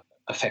will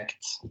affect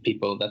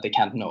people that they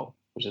can't know,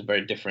 which is a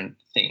very different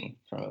thing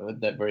from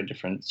a very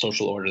different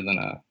social order than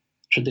a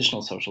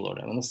traditional social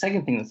order. And the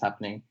second thing that's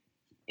happening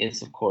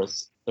is, of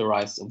course, the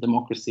rise of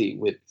democracy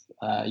with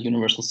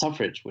universal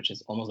suffrage, which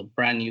is almost a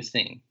brand new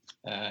thing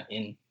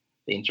in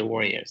the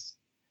interwar years.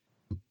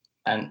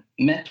 And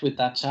met with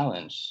that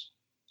challenge,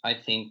 I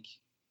think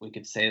we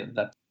could say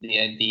that the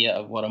idea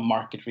of what a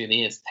market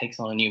really is takes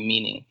on a new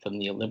meaning for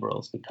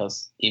neoliberals,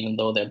 because even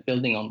though they're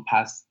building on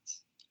past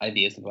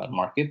ideas about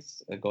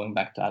markets, going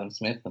back to Adam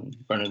Smith and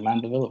Bernard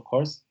Mandeville, of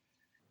course,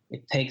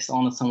 it takes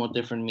on a somewhat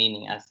different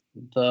meaning as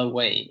the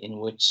way in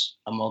which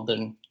a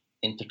modern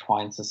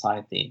intertwined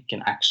society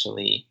can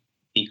actually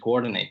be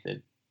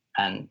coordinated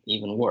and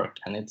even work.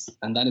 And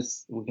that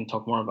is, we can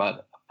talk more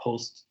about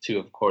opposed to,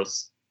 of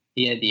course,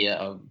 the idea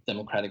of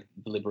democratic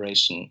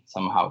deliberation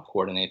somehow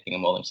coordinating a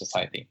modern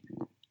society.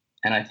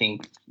 And I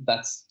think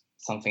that's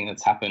something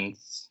that's happened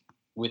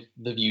with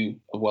the view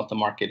of what the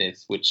market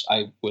is, which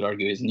I would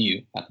argue is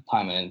new at the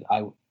time. And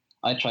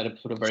I try to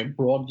put a very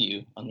broad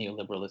view on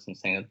neoliberalism,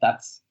 saying that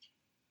that's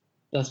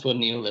what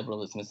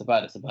neoliberalism is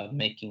about. It's about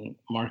making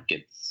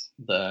markets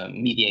the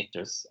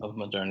mediators of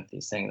modernity,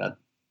 saying that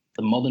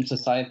the modern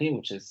society,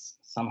 which is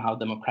somehow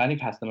democratic,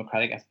 has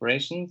democratic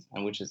aspirations,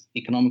 and which is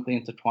economically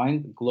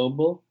intertwined,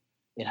 global,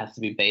 it has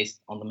to be based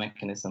on the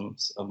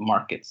mechanisms of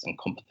markets and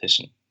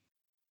competition.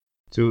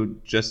 To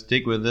just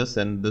stick with this,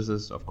 and this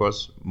is, of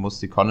course,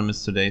 most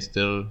economists today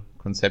still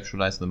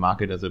conceptualize the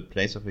market as a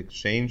place of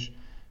exchange,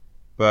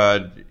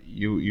 but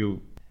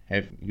you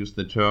have used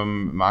the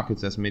term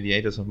markets as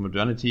mediators of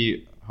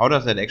modernity. How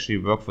does that actually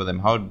work for them?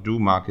 How do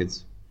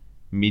markets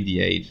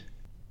mediate?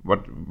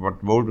 What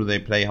role do they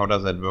play? How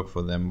does that work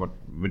for them?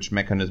 Which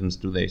mechanisms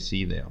do they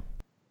see there?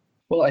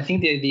 Well, I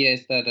think the idea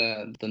is that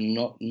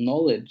the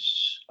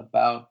knowledge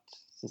about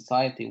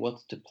society, what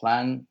to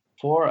plan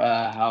for,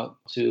 how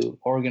to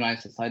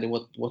organize society,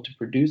 what to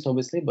produce,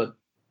 obviously, but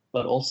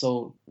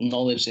also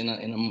knowledge in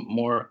a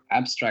more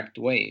abstract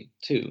way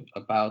too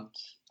about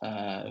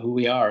who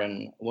we are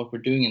and what we're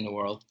doing in the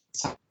world,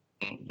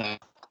 something that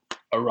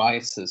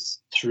arises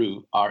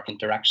through our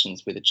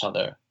interactions with each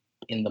other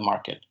in the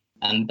market.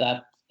 And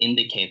that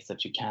indicates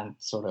that you can't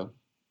sort of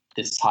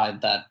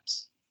decide that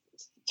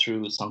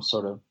through some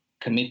sort of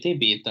committee,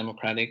 be it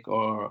democratic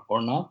or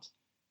not,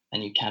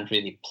 and you can't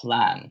really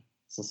plan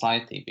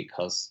society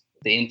because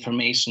the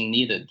information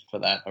needed for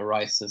that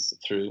arises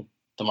through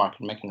the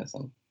market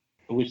mechanism,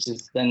 which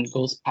is then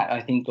goes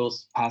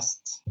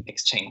past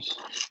exchange.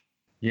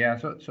 Yeah,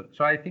 so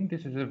I think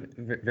this is a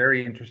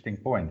very interesting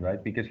point,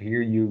 right? Because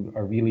here you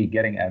are really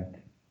getting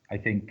at, I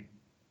think,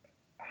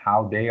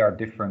 how they are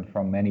different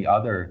from many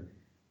other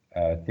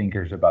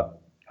thinkers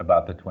about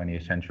the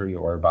 20th century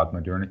or about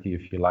modernity,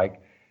 if you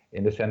like,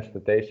 in the sense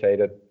that they say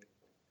that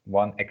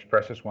one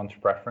expresses one's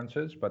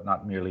preferences, but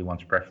not merely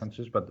one's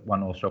preferences, but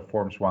one also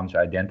forms one's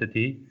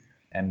identity,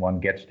 and one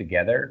gets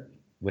together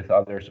with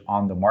others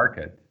on the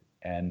market.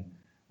 And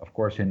of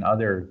course, in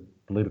other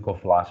political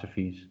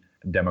philosophies,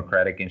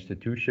 democratic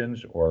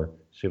institutions or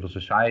civil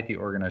society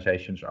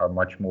organizations are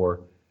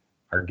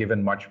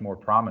given much more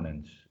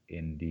prominence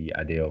in the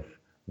idea of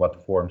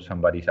what forms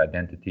somebody's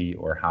identity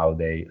or how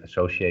they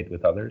associate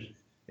with others.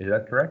 Is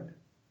that correct?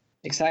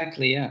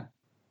 Exactly, yeah.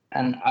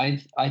 And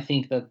I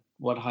think that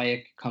what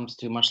Hayek comes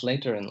to much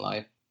later in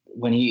life,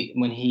 when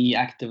he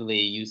actively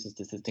uses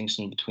this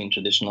distinction between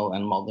traditional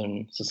and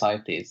modern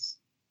societies,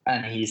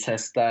 and he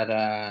says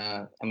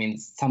that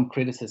some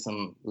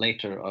criticism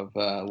later of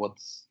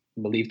what's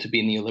believed to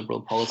be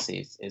neoliberal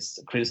policies is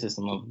a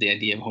criticism of the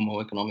idea of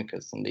homo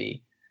economicus and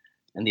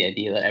the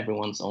idea that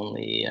everyone's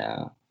only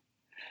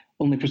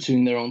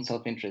pursuing their own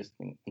self-interest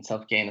and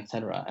self-gain,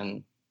 etc.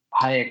 And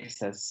Hayek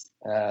says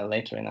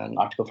later in an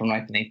article from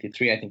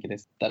 1983, I think it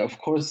is, that of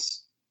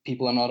course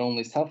people are not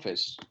only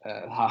selfish.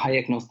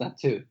 Hayek knows that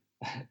too.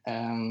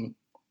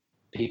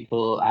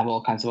 People have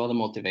all kinds of other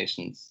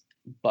motivations.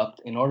 But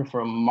in order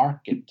for a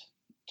market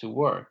to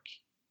work,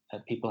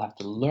 people have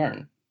to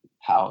learn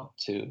how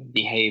to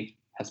behave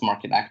as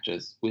market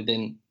actors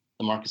within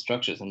the market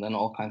structures. And then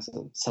all kinds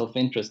of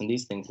self-interest in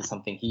these things is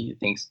something he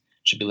thinks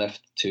should be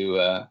left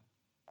to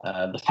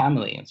the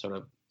family and sort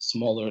of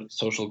smaller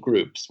social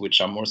groups,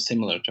 which are more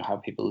similar to how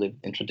people live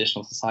in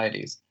traditional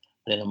societies.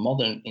 But in a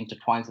modern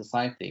intertwined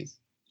societies,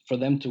 for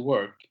them to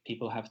work,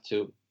 people have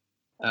to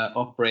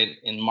operate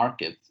in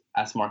markets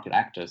as market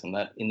actors, and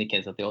that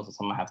indicates that they also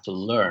somehow have to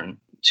learn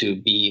to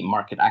be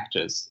market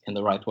actors in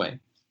the right way.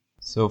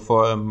 So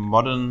for a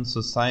modern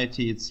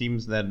society, it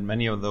seems that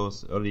many of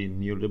those early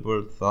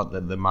neoliberals thought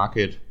that the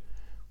market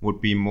would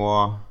be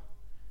more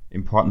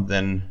important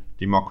than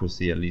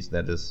democracy. At least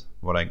that is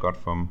what I got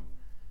from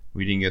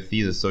reading your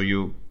thesis. So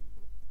you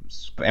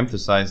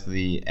emphasize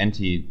the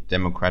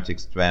anti-democratic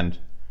strand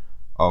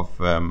of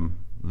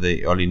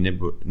the early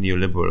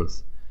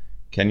neoliberals.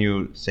 Can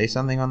you say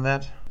something on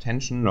that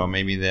tension, or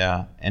maybe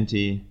their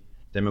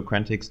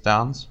anti-democratic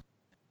stance?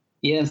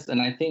 Yes,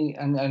 and I think,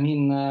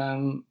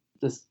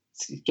 the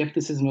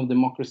skepticism of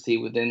democracy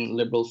within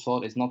liberal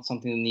thought is not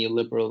something the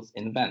neoliberals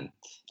invent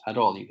at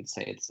all. You could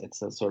say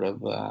it's a sort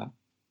of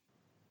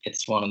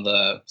it's one of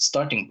the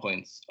starting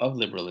points of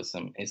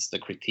liberalism. Is the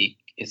critique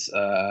is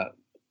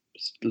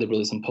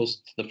liberalism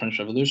post the French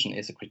Revolution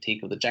is a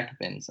critique of the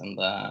Jacobins and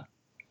the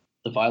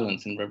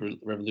violence in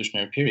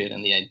revolutionary period,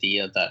 and the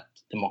idea that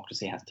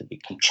democracy has to be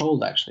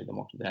controlled. Actually,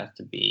 democracy has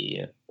to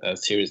be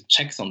serious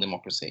checks on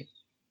democracy.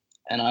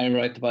 And I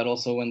write about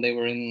also when they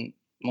were in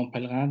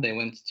Montpellier, they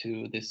went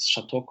to this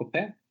Chateau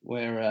Copet,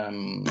 where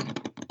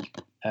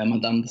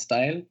Madame de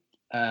Staël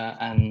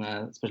and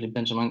especially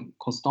Benjamin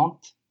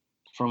Constant,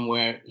 from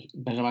where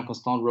Benjamin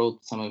Constant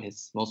wrote some of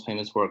his most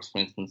famous works, for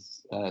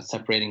instance,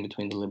 separating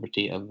between the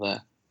liberty of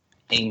the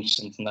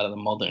ancients and that of the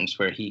moderns,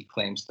 where he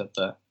claims that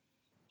the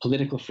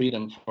political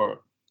freedom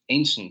for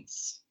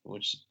ancients,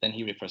 which then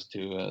he refers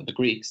to the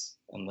Greeks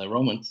and the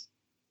Romans,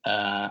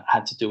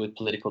 had to do with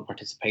political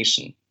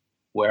participation,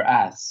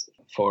 whereas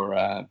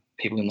for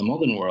people in the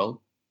modern world,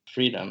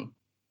 freedom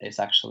is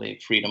actually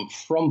freedom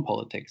from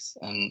politics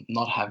and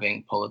not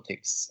having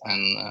politics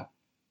and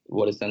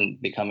what is then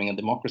becoming a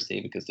democracy,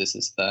 because this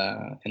is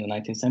in the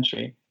 19th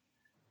century,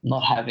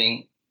 not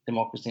having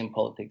democracy and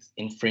politics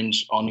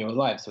infringe on your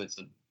life. So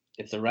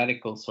it's a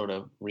radical sort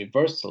of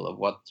reversal of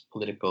what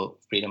political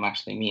freedom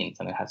actually means,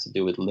 and it has to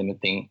do with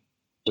limiting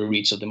the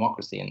reach of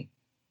democracy,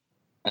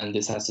 and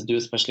this has to do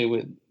especially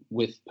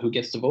with who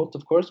gets to vote,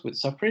 of course, with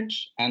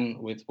suffrage, and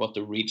with what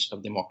the reach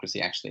of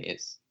democracy actually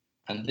is.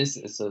 And this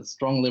is a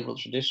strong liberal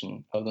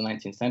tradition of the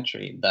 19th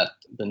century that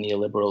the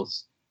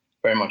neoliberals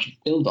very much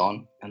build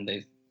on, and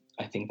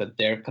I think that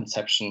their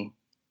conception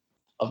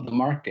of the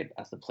market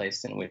as the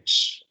place in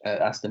which,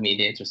 as the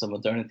mediators of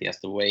modernity, as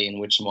the way in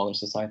which modern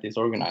society is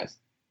organized,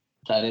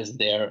 that is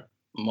their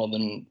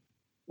modern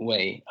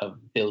way of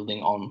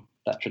building on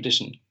that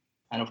tradition.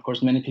 And of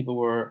course, many people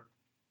were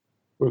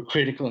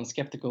critical and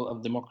skeptical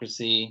of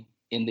democracy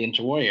in the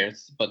interwar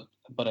years, but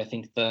I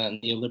think the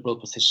neoliberal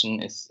position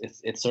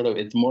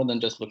it's more than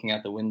just looking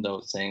out the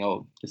window saying,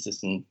 oh, this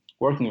isn't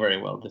working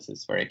very well, this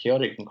is very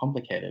chaotic and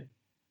complicated.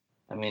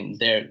 I mean,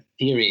 their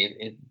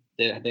theory,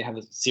 they have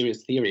a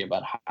serious theory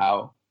about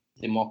how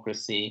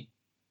democracy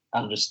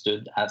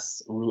understood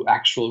as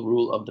actual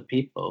rule of the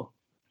people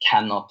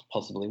cannot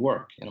possibly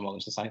work in a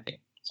modern society.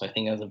 So I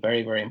think that's a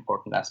very, very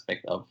important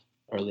aspect of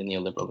early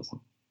neoliberalism.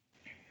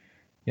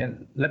 Yeah,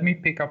 let me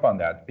pick up on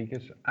that,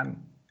 because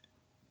I'm,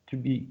 to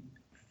be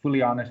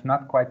fully honest,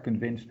 not quite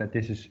convinced that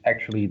this is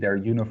actually their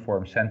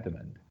uniform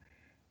sentiment.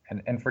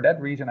 And for that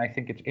reason, I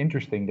think it's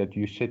interesting that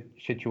you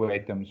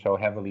situate them so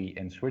heavily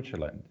in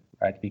Switzerland,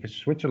 right? Because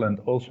Switzerland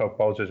also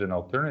poses an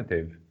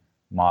alternative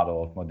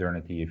model of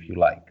modernity, if you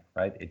like,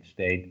 right? It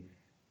stayed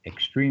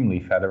extremely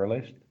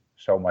federalist,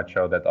 so much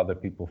so that other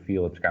people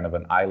feel it's kind of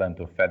an island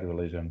of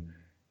federalism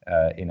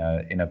in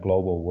a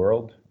global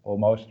world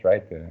almost,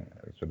 right?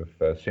 Sort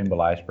of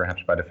symbolized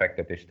perhaps by the fact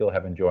that they still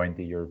haven't joined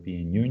the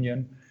European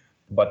Union.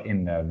 But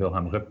in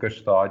Wilhelm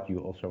Röpke's thought, you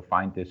also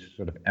find this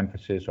sort of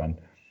emphasis on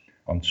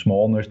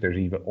smallness. There's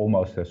even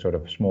almost a sort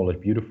of small is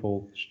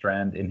beautiful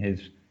strand in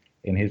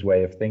his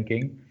way of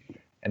thinking.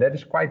 And that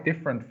is quite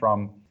different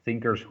from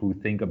thinkers who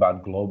think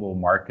about global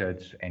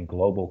markets and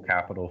global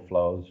capital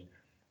flows.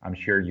 I'm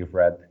sure you've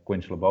read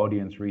Quinn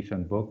Slobodian's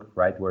recent book,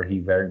 right, where he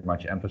very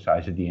much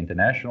emphasizes the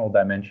international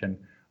dimension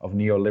of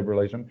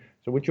neoliberalism.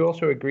 So would you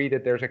also agree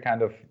that there's a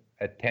kind of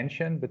a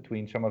tension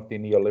between some of the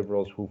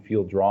neoliberals who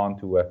feel drawn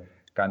to a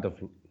kind of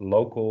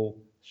local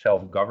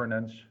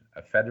self-governance,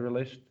 a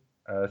federalist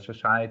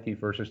society,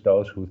 versus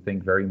those who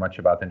think very much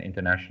about an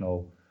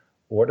international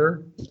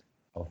order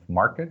of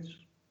markets?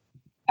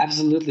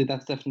 Absolutely,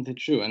 that's definitely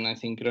true. And I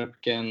think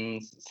Röpke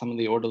and some of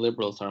the order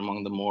liberals are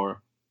among the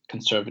more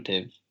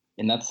conservative,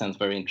 in that sense,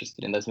 very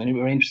interested in. There's a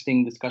very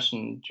interesting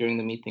discussion during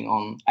the meeting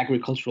on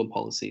agricultural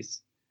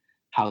policies,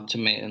 how to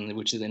make, and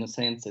which is in a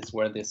sense is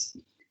where this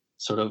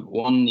sort of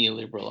one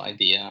neoliberal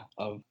idea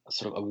of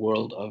sort of a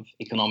world of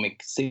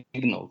economic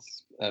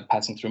signals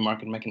passing through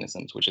market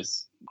mechanisms, which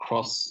is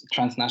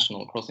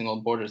transnational, crossing all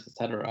borders,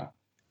 etc.,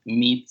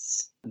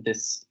 meets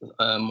this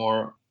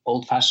more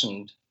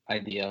old-fashioned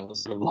idea of a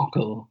sort of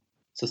local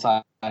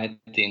society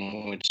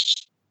in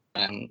which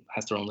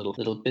has their own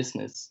little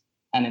business.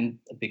 And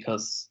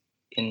because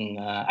in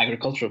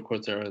agriculture, of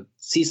course, there are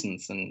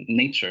seasons and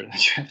nature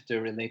that you have to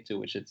relate to,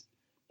 which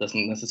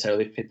doesn't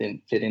necessarily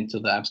fit into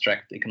the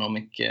abstract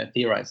economic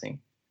theorizing.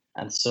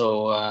 And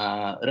so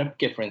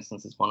Röpke, for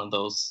instance, is one of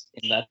those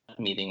in that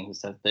meeting who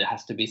says there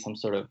has to be some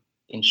sort of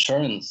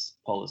insurance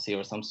policy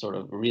or some sort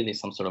of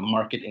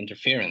market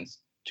interference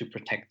to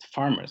protect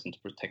farmers and to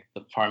protect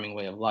the farming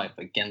way of life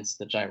against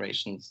the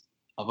gyrations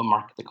of a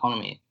market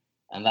economy.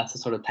 And that's the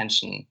sort of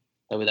tension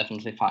that we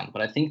definitely find.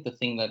 But I think the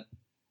thing that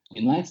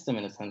unites them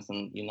in a sense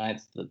and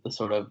unites the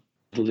sort of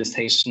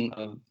idealization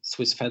of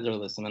Swiss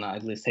federalism and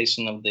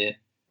idealization of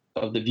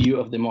the view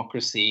of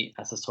democracy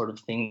as a sort of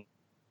thing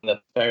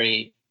that's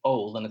very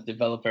old and it's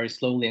developed very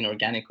slowly and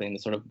organically in the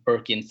sort of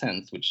Burkean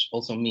sense, which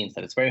also means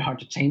that it's very hard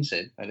to change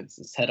it, and it's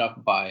set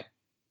up by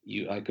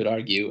I could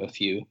argue, a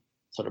few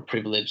sort of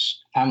privileged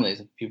families,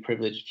 a few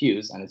privileged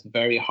fews, and it's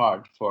very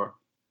hard for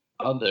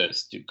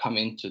others to come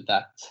into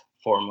that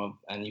form of,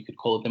 and you could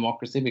call it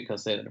democracy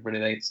because it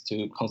relates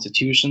to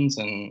constitutions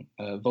and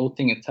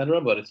voting,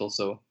 etc. But it's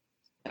also,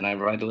 and I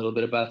write a little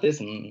bit about this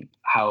and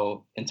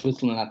how in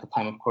Switzerland at the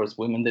time, of course,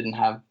 women didn't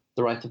have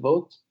the right to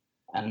vote,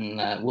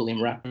 and William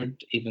Rappert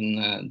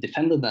even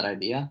defended that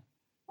idea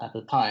at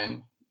the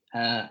time,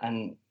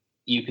 and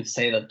you could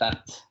say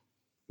that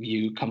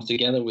view comes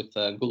together with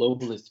a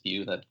globalist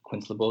view that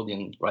Quinn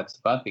Slobodian writes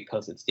about,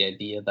 because it's the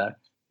idea that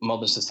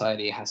modern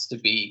society has to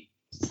be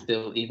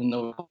still, even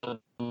though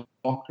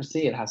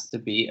democracy, it has to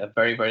be a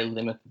very, very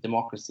limited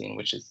democracy in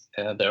which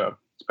there are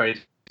very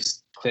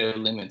clear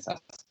limits as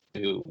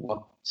to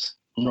what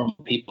normal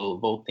people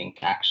voting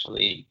can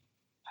actually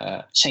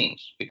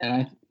change.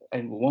 And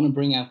I want to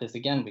bring out this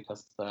again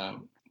because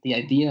the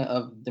idea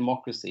of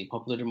democracy,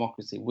 popular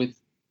democracy with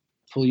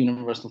full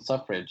universal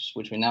suffrage,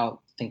 which we now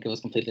think of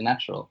as completely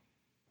natural,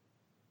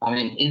 I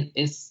mean, it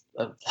is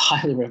a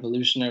highly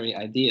revolutionary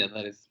idea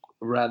that is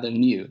rather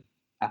new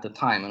at the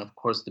time. And of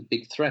course, the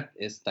big threat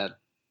is that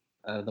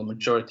the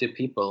majority of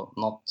people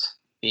not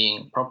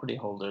being property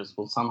holders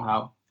will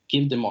somehow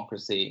give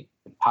democracy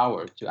the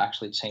power to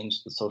actually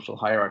change the social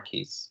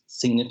hierarchies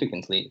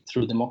significantly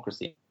through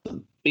democracy. It's a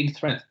big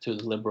threat to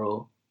the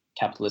liberal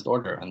capitalist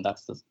order, and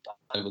that's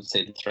I would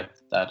say the threat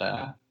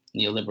that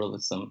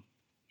neoliberalism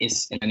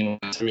is in any way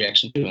a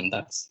reaction to, and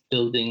that's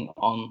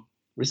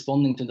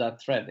responding to that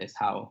threat is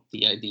how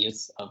the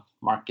ideas of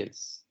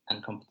markets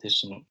and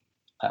competition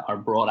are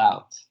brought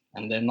out.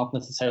 And they're not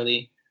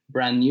necessarily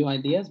brand new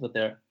ideas, but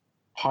they're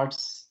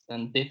parts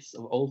and bits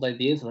of old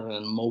ideas that have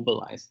been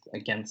mobilized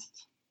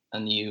against a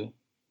new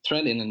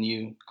threat in a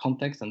new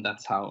context, and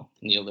that's how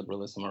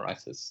neoliberalism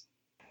arises.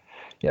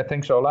 Yeah,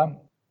 thanks, Ola.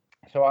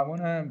 So I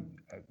want to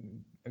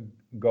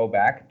go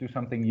back to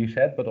something you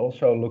said, but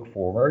also look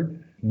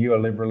forward.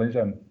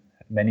 Neoliberalism,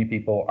 many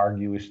people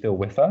argue, is still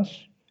with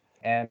us.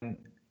 And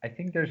I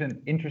think there's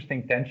an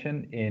interesting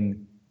tension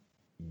in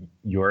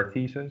your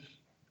thesis,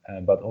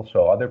 but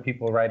also other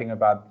people writing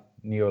about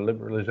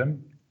neoliberalism,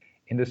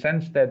 in the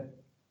sense that,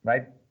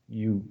 right,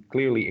 you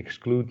clearly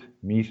exclude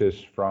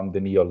Mises from the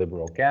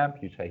neoliberal camp.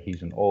 You say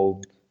he's an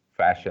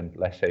old-fashioned,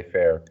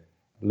 laissez-faire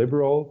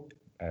liberal.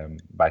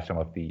 By some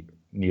of the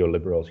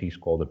neoliberals, he's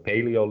called a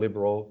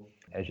paleoliberal,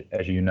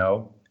 as you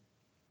know,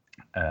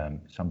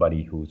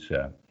 somebody who's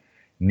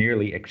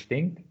nearly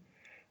extinct.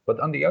 But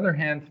on the other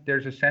hand,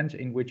 there's a sense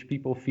in which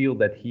people feel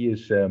that he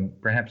is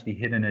perhaps the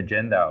hidden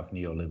agenda of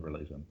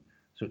neoliberalism.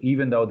 So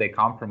even though they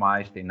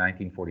compromised in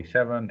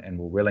 1947 and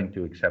were willing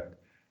to accept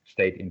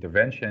state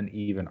intervention,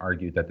 even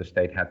argued that the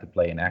state had to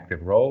play an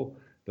active role,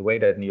 the way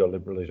that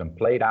neoliberalism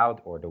played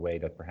out, or the way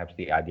that perhaps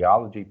the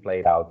ideology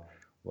played out,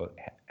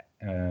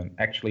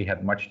 actually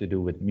had much to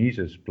do with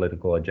Mises'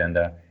 political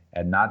agenda,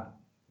 and not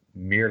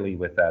merely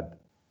with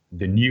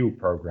the new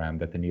program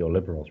that the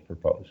neoliberals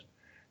proposed.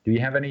 Do you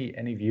have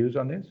any views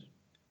on this?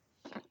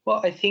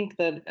 Well, I think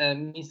that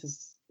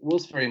Mises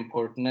was very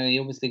important, and he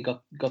obviously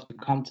got to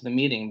come to the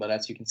meeting. But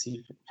as you can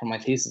see from my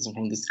thesis and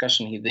from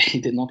discussion, he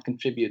did not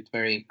contribute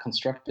very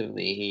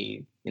constructively.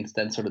 He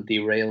instead sort of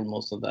derailed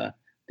most of the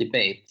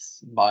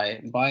debates by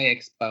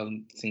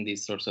expounding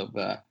these sorts of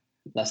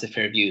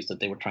laissez-faire views that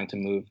they were trying to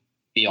move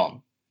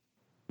beyond.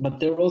 But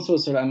there were also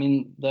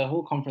the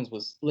whole conference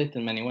was split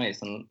in many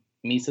ways, and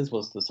Mises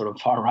was the sort of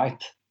far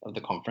right of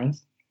the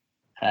conference,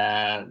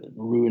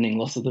 ruining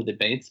lots of the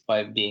debates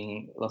by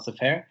being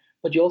laissez-faire.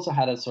 But you also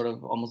had a sort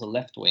of almost a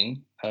left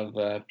wing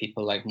of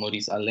people like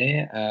Maurice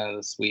Allais,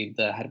 the Swede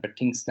Herbert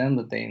Tingsten,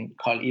 the Dane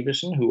Karl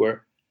Iversen, who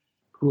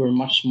were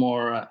much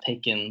more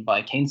taken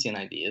by Keynesian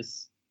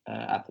ideas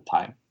at the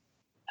time.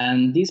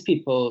 And these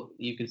people,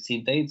 you could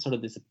see, they sort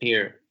of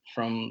disappear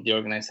from the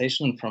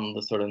organization and from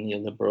the sort of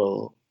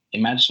neoliberal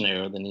imaginary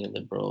or the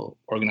neoliberal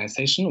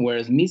organization,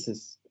 whereas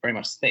Mises very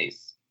much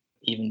stays,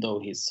 even though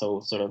he's so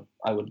sort of,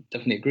 I would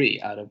definitely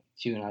agree, out of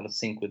tune, out of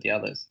sync with the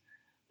others.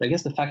 But I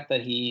guess the fact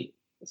that he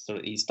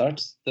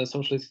starts the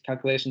socialist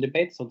calculation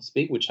debate, so to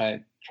speak, which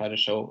I try to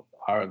show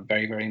are a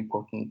very, very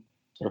important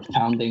sort of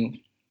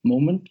founding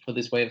moment for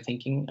this way of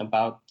thinking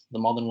about the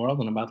modern world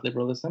and about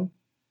liberalism.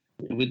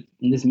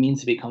 This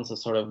means he becomes a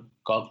sort of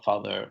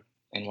godfather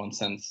in one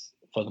sense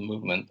for the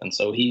movement, and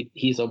so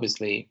he's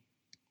obviously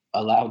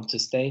allowed to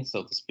stay,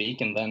 so to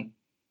speak. And then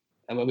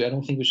I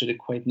don't think we should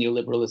equate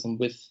neoliberalism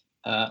with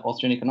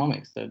Austrian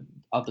economics. They're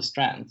other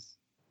strands.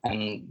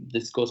 And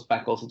this goes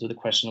back also to the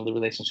question of the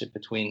relationship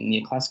between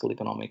neoclassical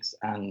economics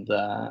and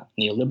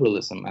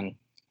neoliberalism, and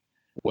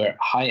where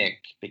Hayek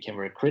became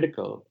very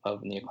critical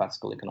of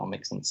neoclassical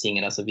economics and seeing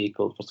it as a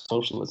vehicle for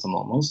socialism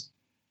almost.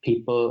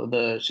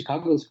 The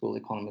Chicago School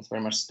economists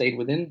very much stayed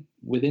within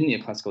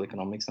neoclassical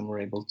economics and were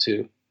able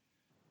to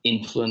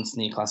influence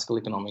neoclassical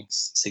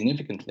economics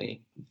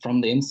significantly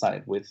from the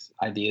inside with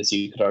ideas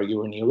you could argue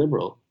were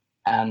neoliberal.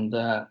 And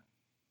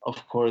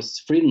of course,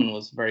 Friedman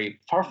was very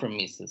far from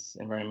Mises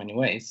in very many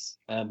ways,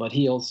 but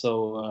he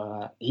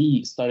also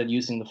he started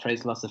using the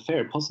phrase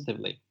laissez-faire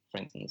positively, for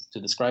instance,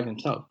 to describe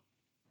himself.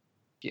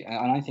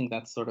 And I think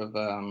that's sort of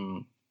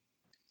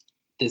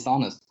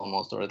dishonest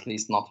almost, or at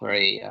least not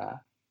very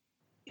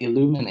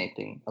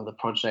illuminating of the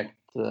project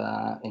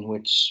in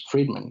which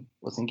Friedman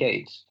was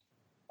engaged.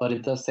 But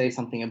it does say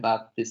something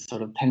about this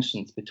sort of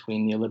tensions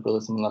between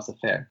neoliberalism and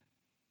laissez-faire,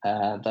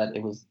 that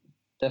it was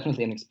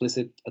definitely an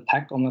explicit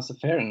attack on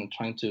laissez-faire and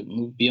trying to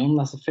move beyond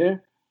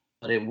laissez-faire,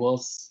 but it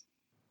was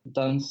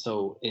done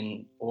so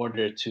in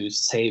order to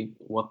save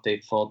what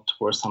they thought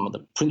were some of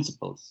the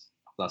principles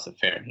of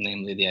laissez-faire,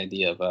 namely the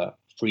idea of a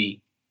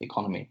free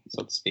economy,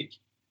 so to speak.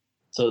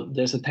 So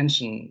there's a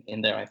tension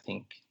in there, I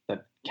think,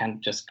 that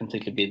can't just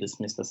completely be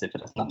dismissed as if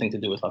it has nothing to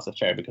do with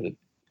laissez-faire, because it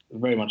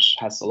very much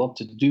has a lot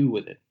to do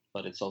with it,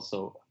 but it's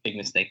also a big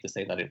mistake to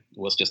say that it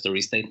was just a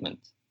restatement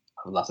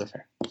of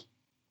laissez-faire,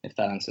 if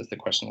that answers the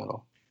question at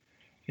all.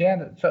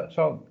 Yeah,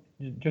 so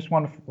just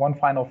one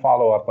final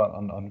follow-up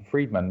on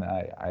Friedman,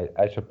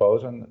 I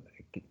suppose. And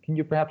can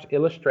you perhaps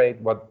illustrate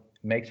what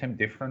makes him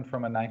different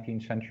from a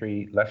 19th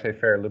century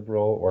laissez-faire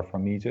liberal or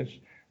from Mises?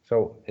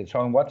 So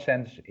in what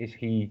sense is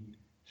he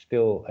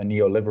still a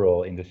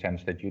neoliberal in the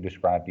sense that you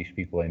described these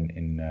people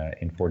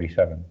in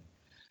 47?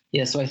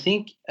 Yeah, so I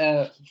think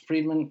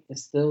Friedman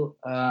is still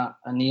a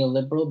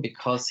neoliberal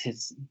because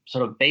his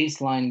sort of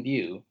baseline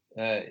view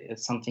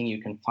is something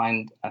you can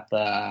find at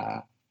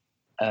the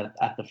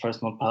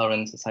first Mont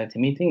Pelerin Society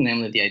meeting,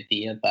 namely the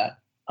idea that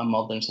a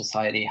modern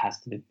society has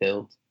to be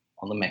built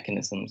on the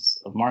mechanisms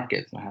of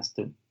markets, and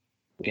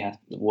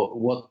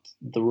what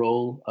the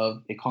role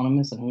of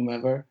economists and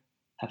whomever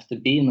have to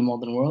be in the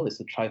modern world is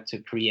to try to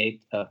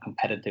create a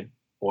competitive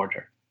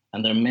order.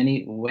 And there are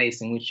many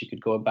ways in which you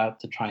could go about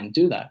to try and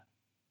do that.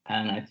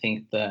 And I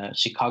think the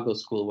Chicago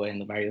School way and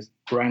the various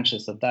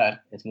branches of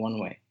that is one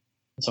way.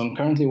 So I'm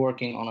currently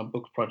working on a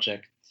book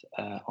project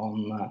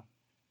on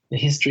the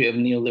history of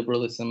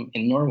neoliberalism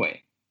in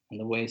Norway and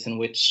the ways in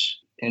which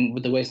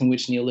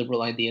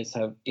neoliberal ideas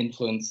have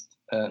influenced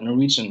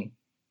Norwegian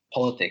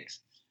politics.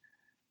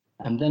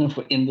 And then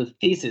in the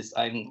thesis,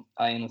 I in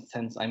a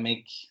sense, I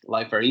make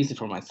life very easy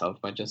for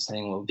myself by just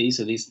saying, well, these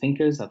are these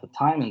thinkers at the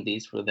time and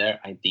these were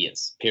their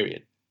ideas,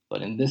 period.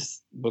 But in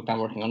this book I'm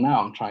working on now,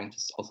 I'm trying to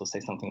also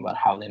say something about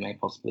how they may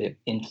possibly have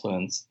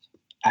influenced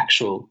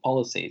actual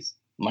policies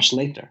much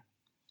later.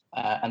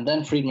 And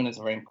then Friedman is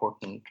a very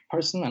important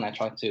person, and I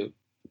try to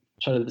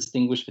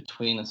distinguish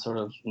between a sort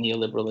of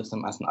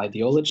neoliberalism as an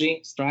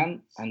ideology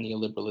strand and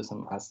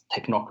neoliberalism as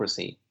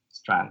technocracy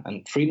strand.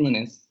 And Friedman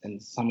is in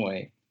some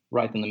way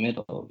right in the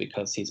middle,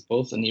 because he's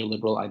both a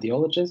neoliberal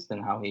ideologist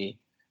in how he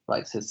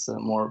writes his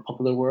more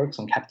popular works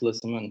on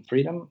capitalism and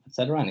freedom,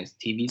 etc., and his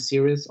TV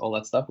series, all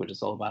that stuff, which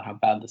is all about how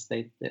bad the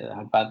state,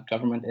 how bad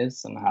government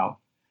is, and how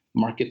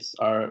markets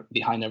are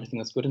behind everything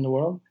that's good in the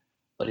world.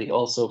 But he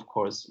also, of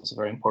course, was a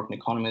very important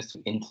economist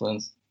who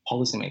influenced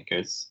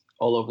policymakers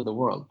all over the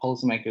world.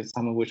 Policymakers,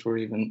 some of which were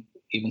even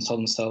saw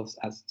themselves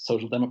as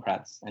social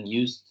democrats and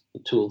used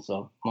the tools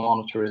of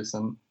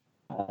monetarism,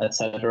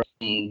 etc.,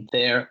 in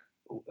their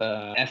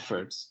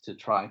efforts to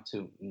try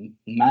to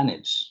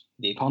manage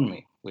the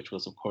economy, which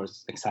was, of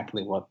course,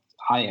 exactly what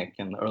Hayek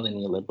and the early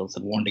neoliberals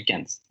had warned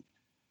against.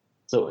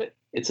 So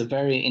it's a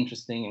very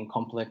interesting and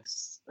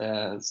complex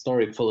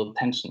story full of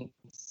tensions,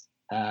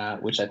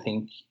 which I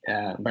think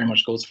very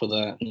much goes for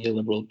the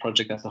neoliberal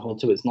project as a whole,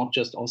 too. It's not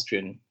just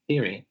Austrian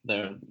theory.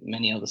 There are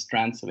many other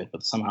strands of it,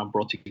 but somehow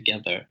brought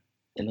together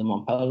in the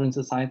Mont Pelerin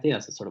Society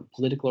as a sort of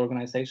political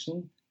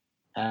organization.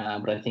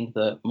 But I think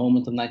the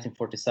moment of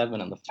 1947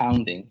 and the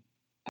founding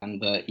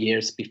and the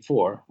years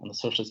before and the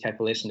socialist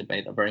calculation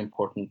debate are very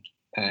important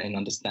in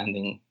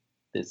understanding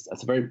this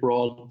as a very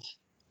broad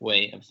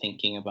way of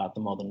thinking about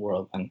the modern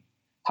world and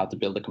how to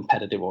build a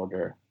competitive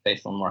order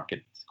based on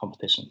market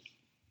competition.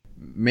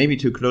 Maybe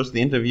to close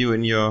the interview,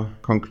 in your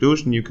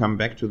conclusion, you come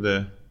back to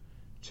the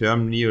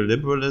term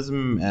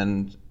neoliberalism.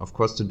 And of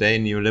course, today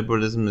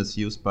neoliberalism is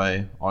used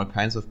by all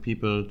kinds of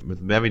people with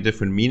very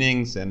different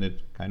meanings, and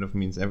it kind of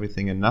means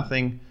everything and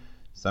nothing.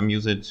 Some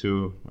use it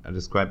to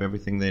describe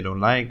everything they don't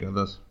like,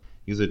 others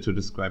use it to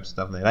describe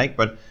stuff they like.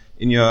 But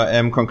in your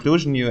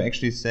conclusion, you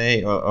actually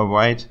say or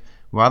write,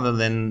 rather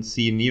than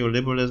see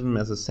neoliberalism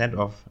as a set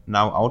of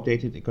now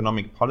outdated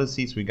economic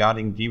policies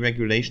regarding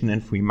deregulation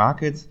and free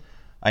markets,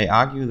 I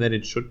argue that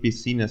it should be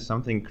seen as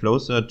something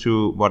closer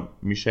to what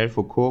Michel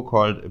Foucault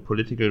called a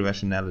political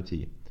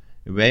rationality,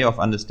 a way of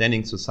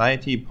understanding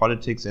society,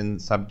 politics,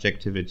 and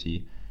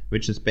subjectivity,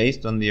 which is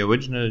based on the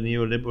original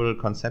neoliberal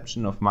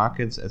conception of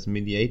markets as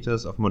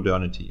mediators of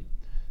modernity.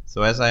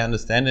 So as I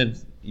understand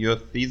it, your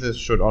thesis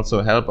should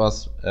also help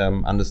us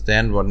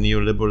understand what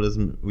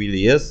neoliberalism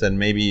really is and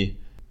maybe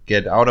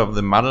get out of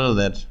the muddle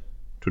that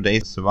today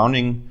is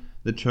surrounding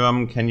the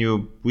term. Can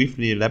you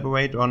briefly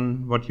elaborate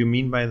on what you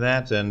mean by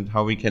that and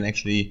how we can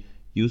actually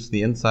use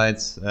the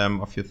insights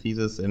of your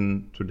thesis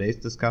in today's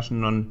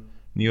discussion on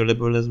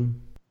neoliberalism?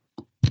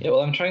 Yeah,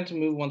 well, I'm trying to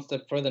move one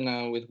step further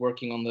now with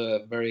working on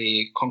the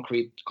very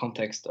concrete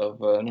context of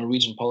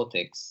Norwegian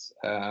politics,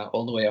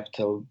 all the way up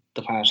till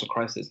the financial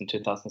crisis in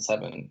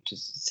 2007, to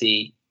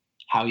see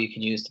how you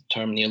can use the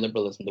term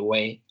neoliberalism the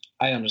way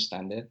I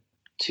understand it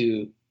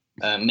to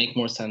make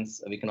more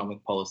sense of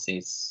economic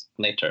policies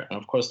later. And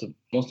of course, the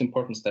most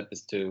important step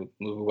is to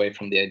move away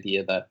from the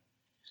idea that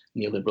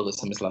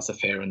neoliberalism is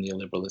laissez-faire and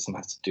neoliberalism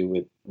has to do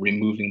with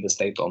removing the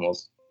state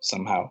almost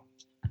somehow.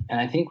 And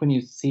I think when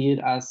you see it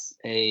as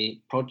a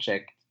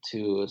project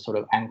to sort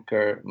of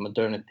anchor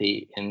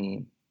modernity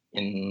in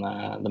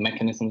the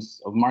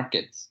mechanisms of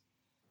markets,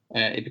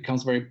 it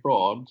becomes very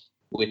broad,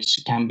 which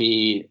can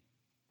be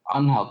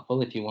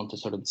unhelpful if you want to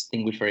sort of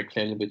distinguish very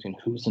clearly between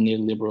who's a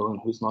neoliberal and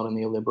who's not a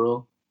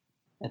neoliberal,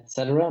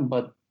 etc.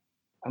 But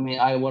I mean,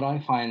 what I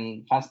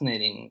find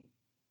fascinating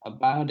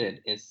about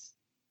it is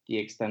the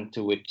extent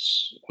to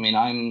which, I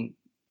mean,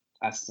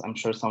 as I'm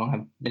sure someone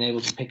have been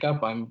able to pick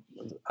up, I'm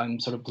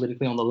sort of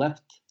politically on the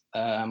left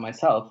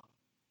myself,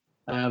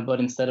 but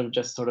instead of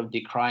just sort of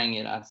decrying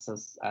it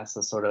as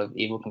a sort of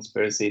evil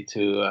conspiracy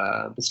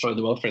to destroy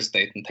the welfare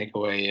state and take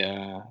away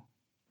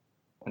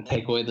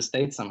the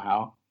state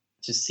somehow,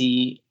 to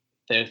see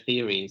their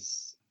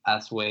theories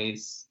as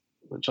ways,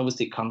 which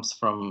obviously comes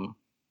from,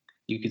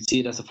 you could see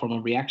it as a form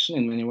of reaction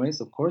in many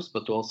ways, of course,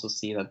 but to also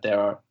see that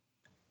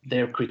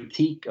their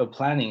critique of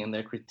planning and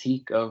their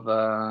critique of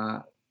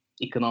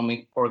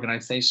economic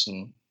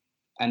organization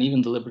and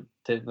even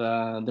deliberative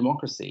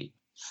democracy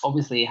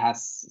obviously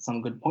has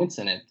some good points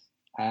in it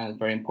and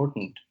very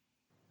important.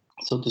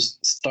 So to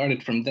start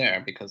it from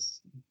there,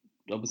 because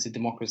obviously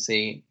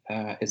democracy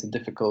is a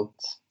difficult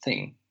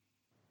thing.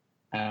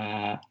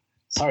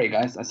 Sorry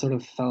guys, I sort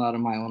of fell out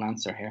of my own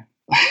answer here.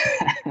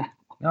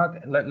 No,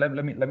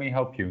 let me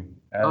help you.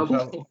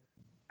 So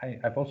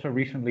I've also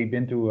recently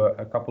been to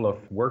a couple of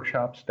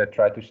workshops that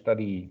try to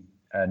study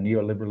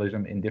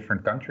neoliberalism in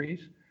different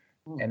countries.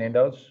 And in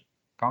those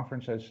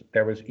conferences,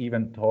 there was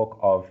even talk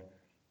of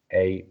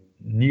a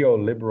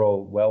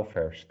neoliberal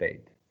welfare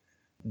state.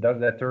 Does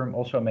that term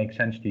also make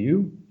sense to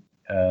you?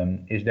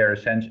 Is there a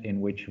sense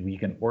in which we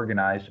can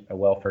organize a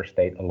welfare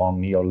state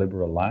along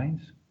neoliberal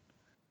lines?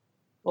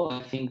 Well,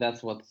 I think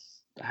that's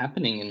what's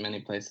happening in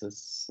many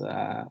places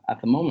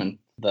at the moment.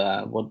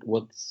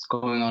 What's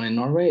going on in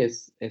Norway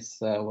is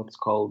what's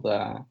called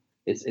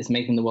is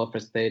making the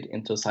welfare state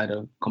into a side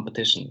of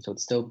competition. So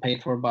it's still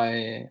paid for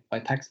by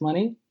tax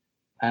money,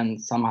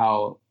 and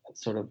somehow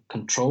sort of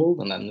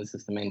controlled, and then this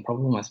is the main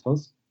problem, I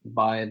suppose,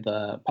 by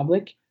the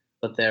public.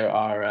 But there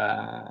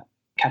are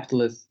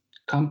capitalist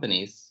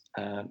companies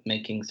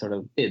making sort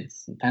of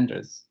bids and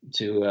tenders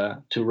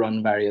to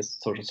run various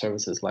social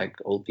services like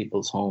old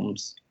people's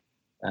homes,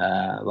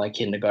 like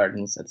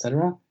kindergartens,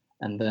 etc.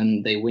 And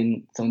then they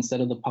win. So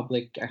instead of the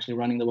public actually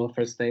running the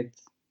welfare state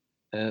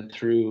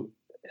through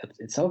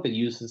itself, it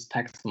uses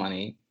tax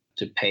money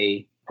to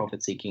pay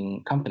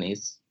profit-seeking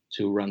companies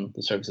to run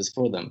the services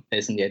for them,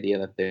 based on the idea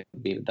that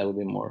that would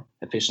be more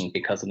efficient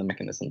because of the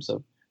mechanisms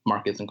of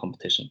markets and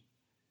competition.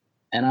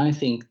 And I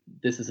think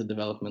this is a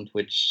development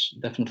which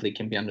definitely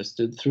can be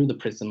understood through the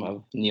prism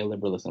of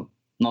neoliberalism.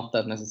 Not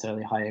that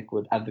necessarily Hayek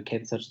would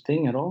advocate such a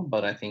thing at all,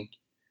 but I think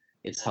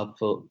it's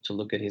helpful to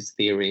look at his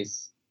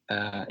theories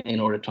in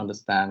order to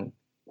understand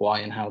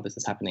why and how this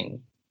is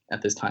happening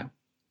at this time.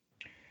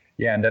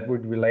 Yeah, and that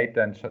would relate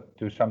then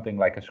to something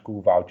like a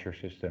school voucher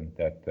system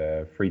that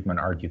Friedman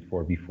argued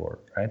for before,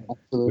 right?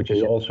 Absolutely, which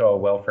is also a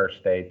welfare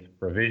state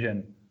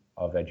provision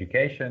of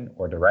education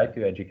or the right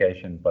to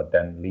education, but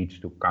then leads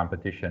to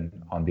competition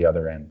on the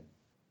other end.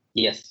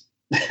 Yes,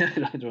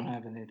 I don't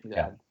have anything to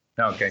add.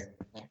 Okay.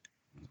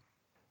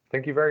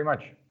 Thank you very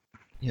much.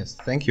 Yes,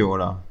 thank you,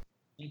 Ola.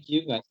 Thank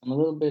you, guys. I'm a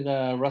little bit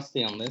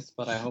rusty on this,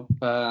 but I hope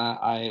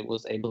I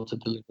was able to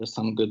deliver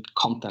some good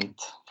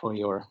content for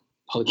your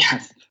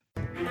podcast.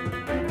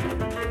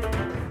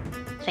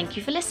 Thank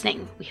you for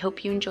listening. We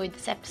hope you enjoyed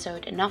this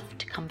episode enough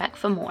to come back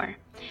for more.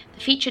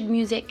 The featured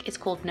music is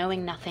called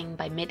Knowing Nothing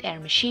by Mid-Air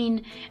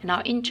Machine, and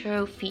our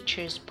intro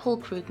features Paul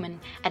Krugman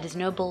at his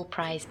Nobel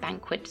Prize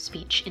banquet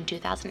speech in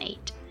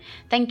 2008.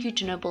 Thank you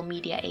to Noble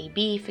Media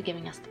AB for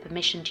giving us the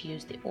permission to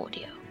use the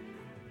audio.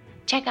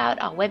 Check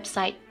out our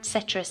website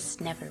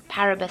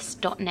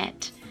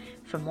ceterisneverparibus.net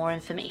for more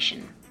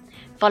information.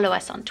 Follow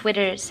us on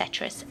Twitter,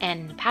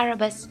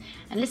 ceterisnparibus,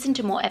 and listen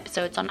to more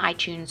episodes on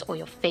iTunes or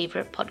your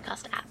favorite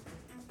podcast app.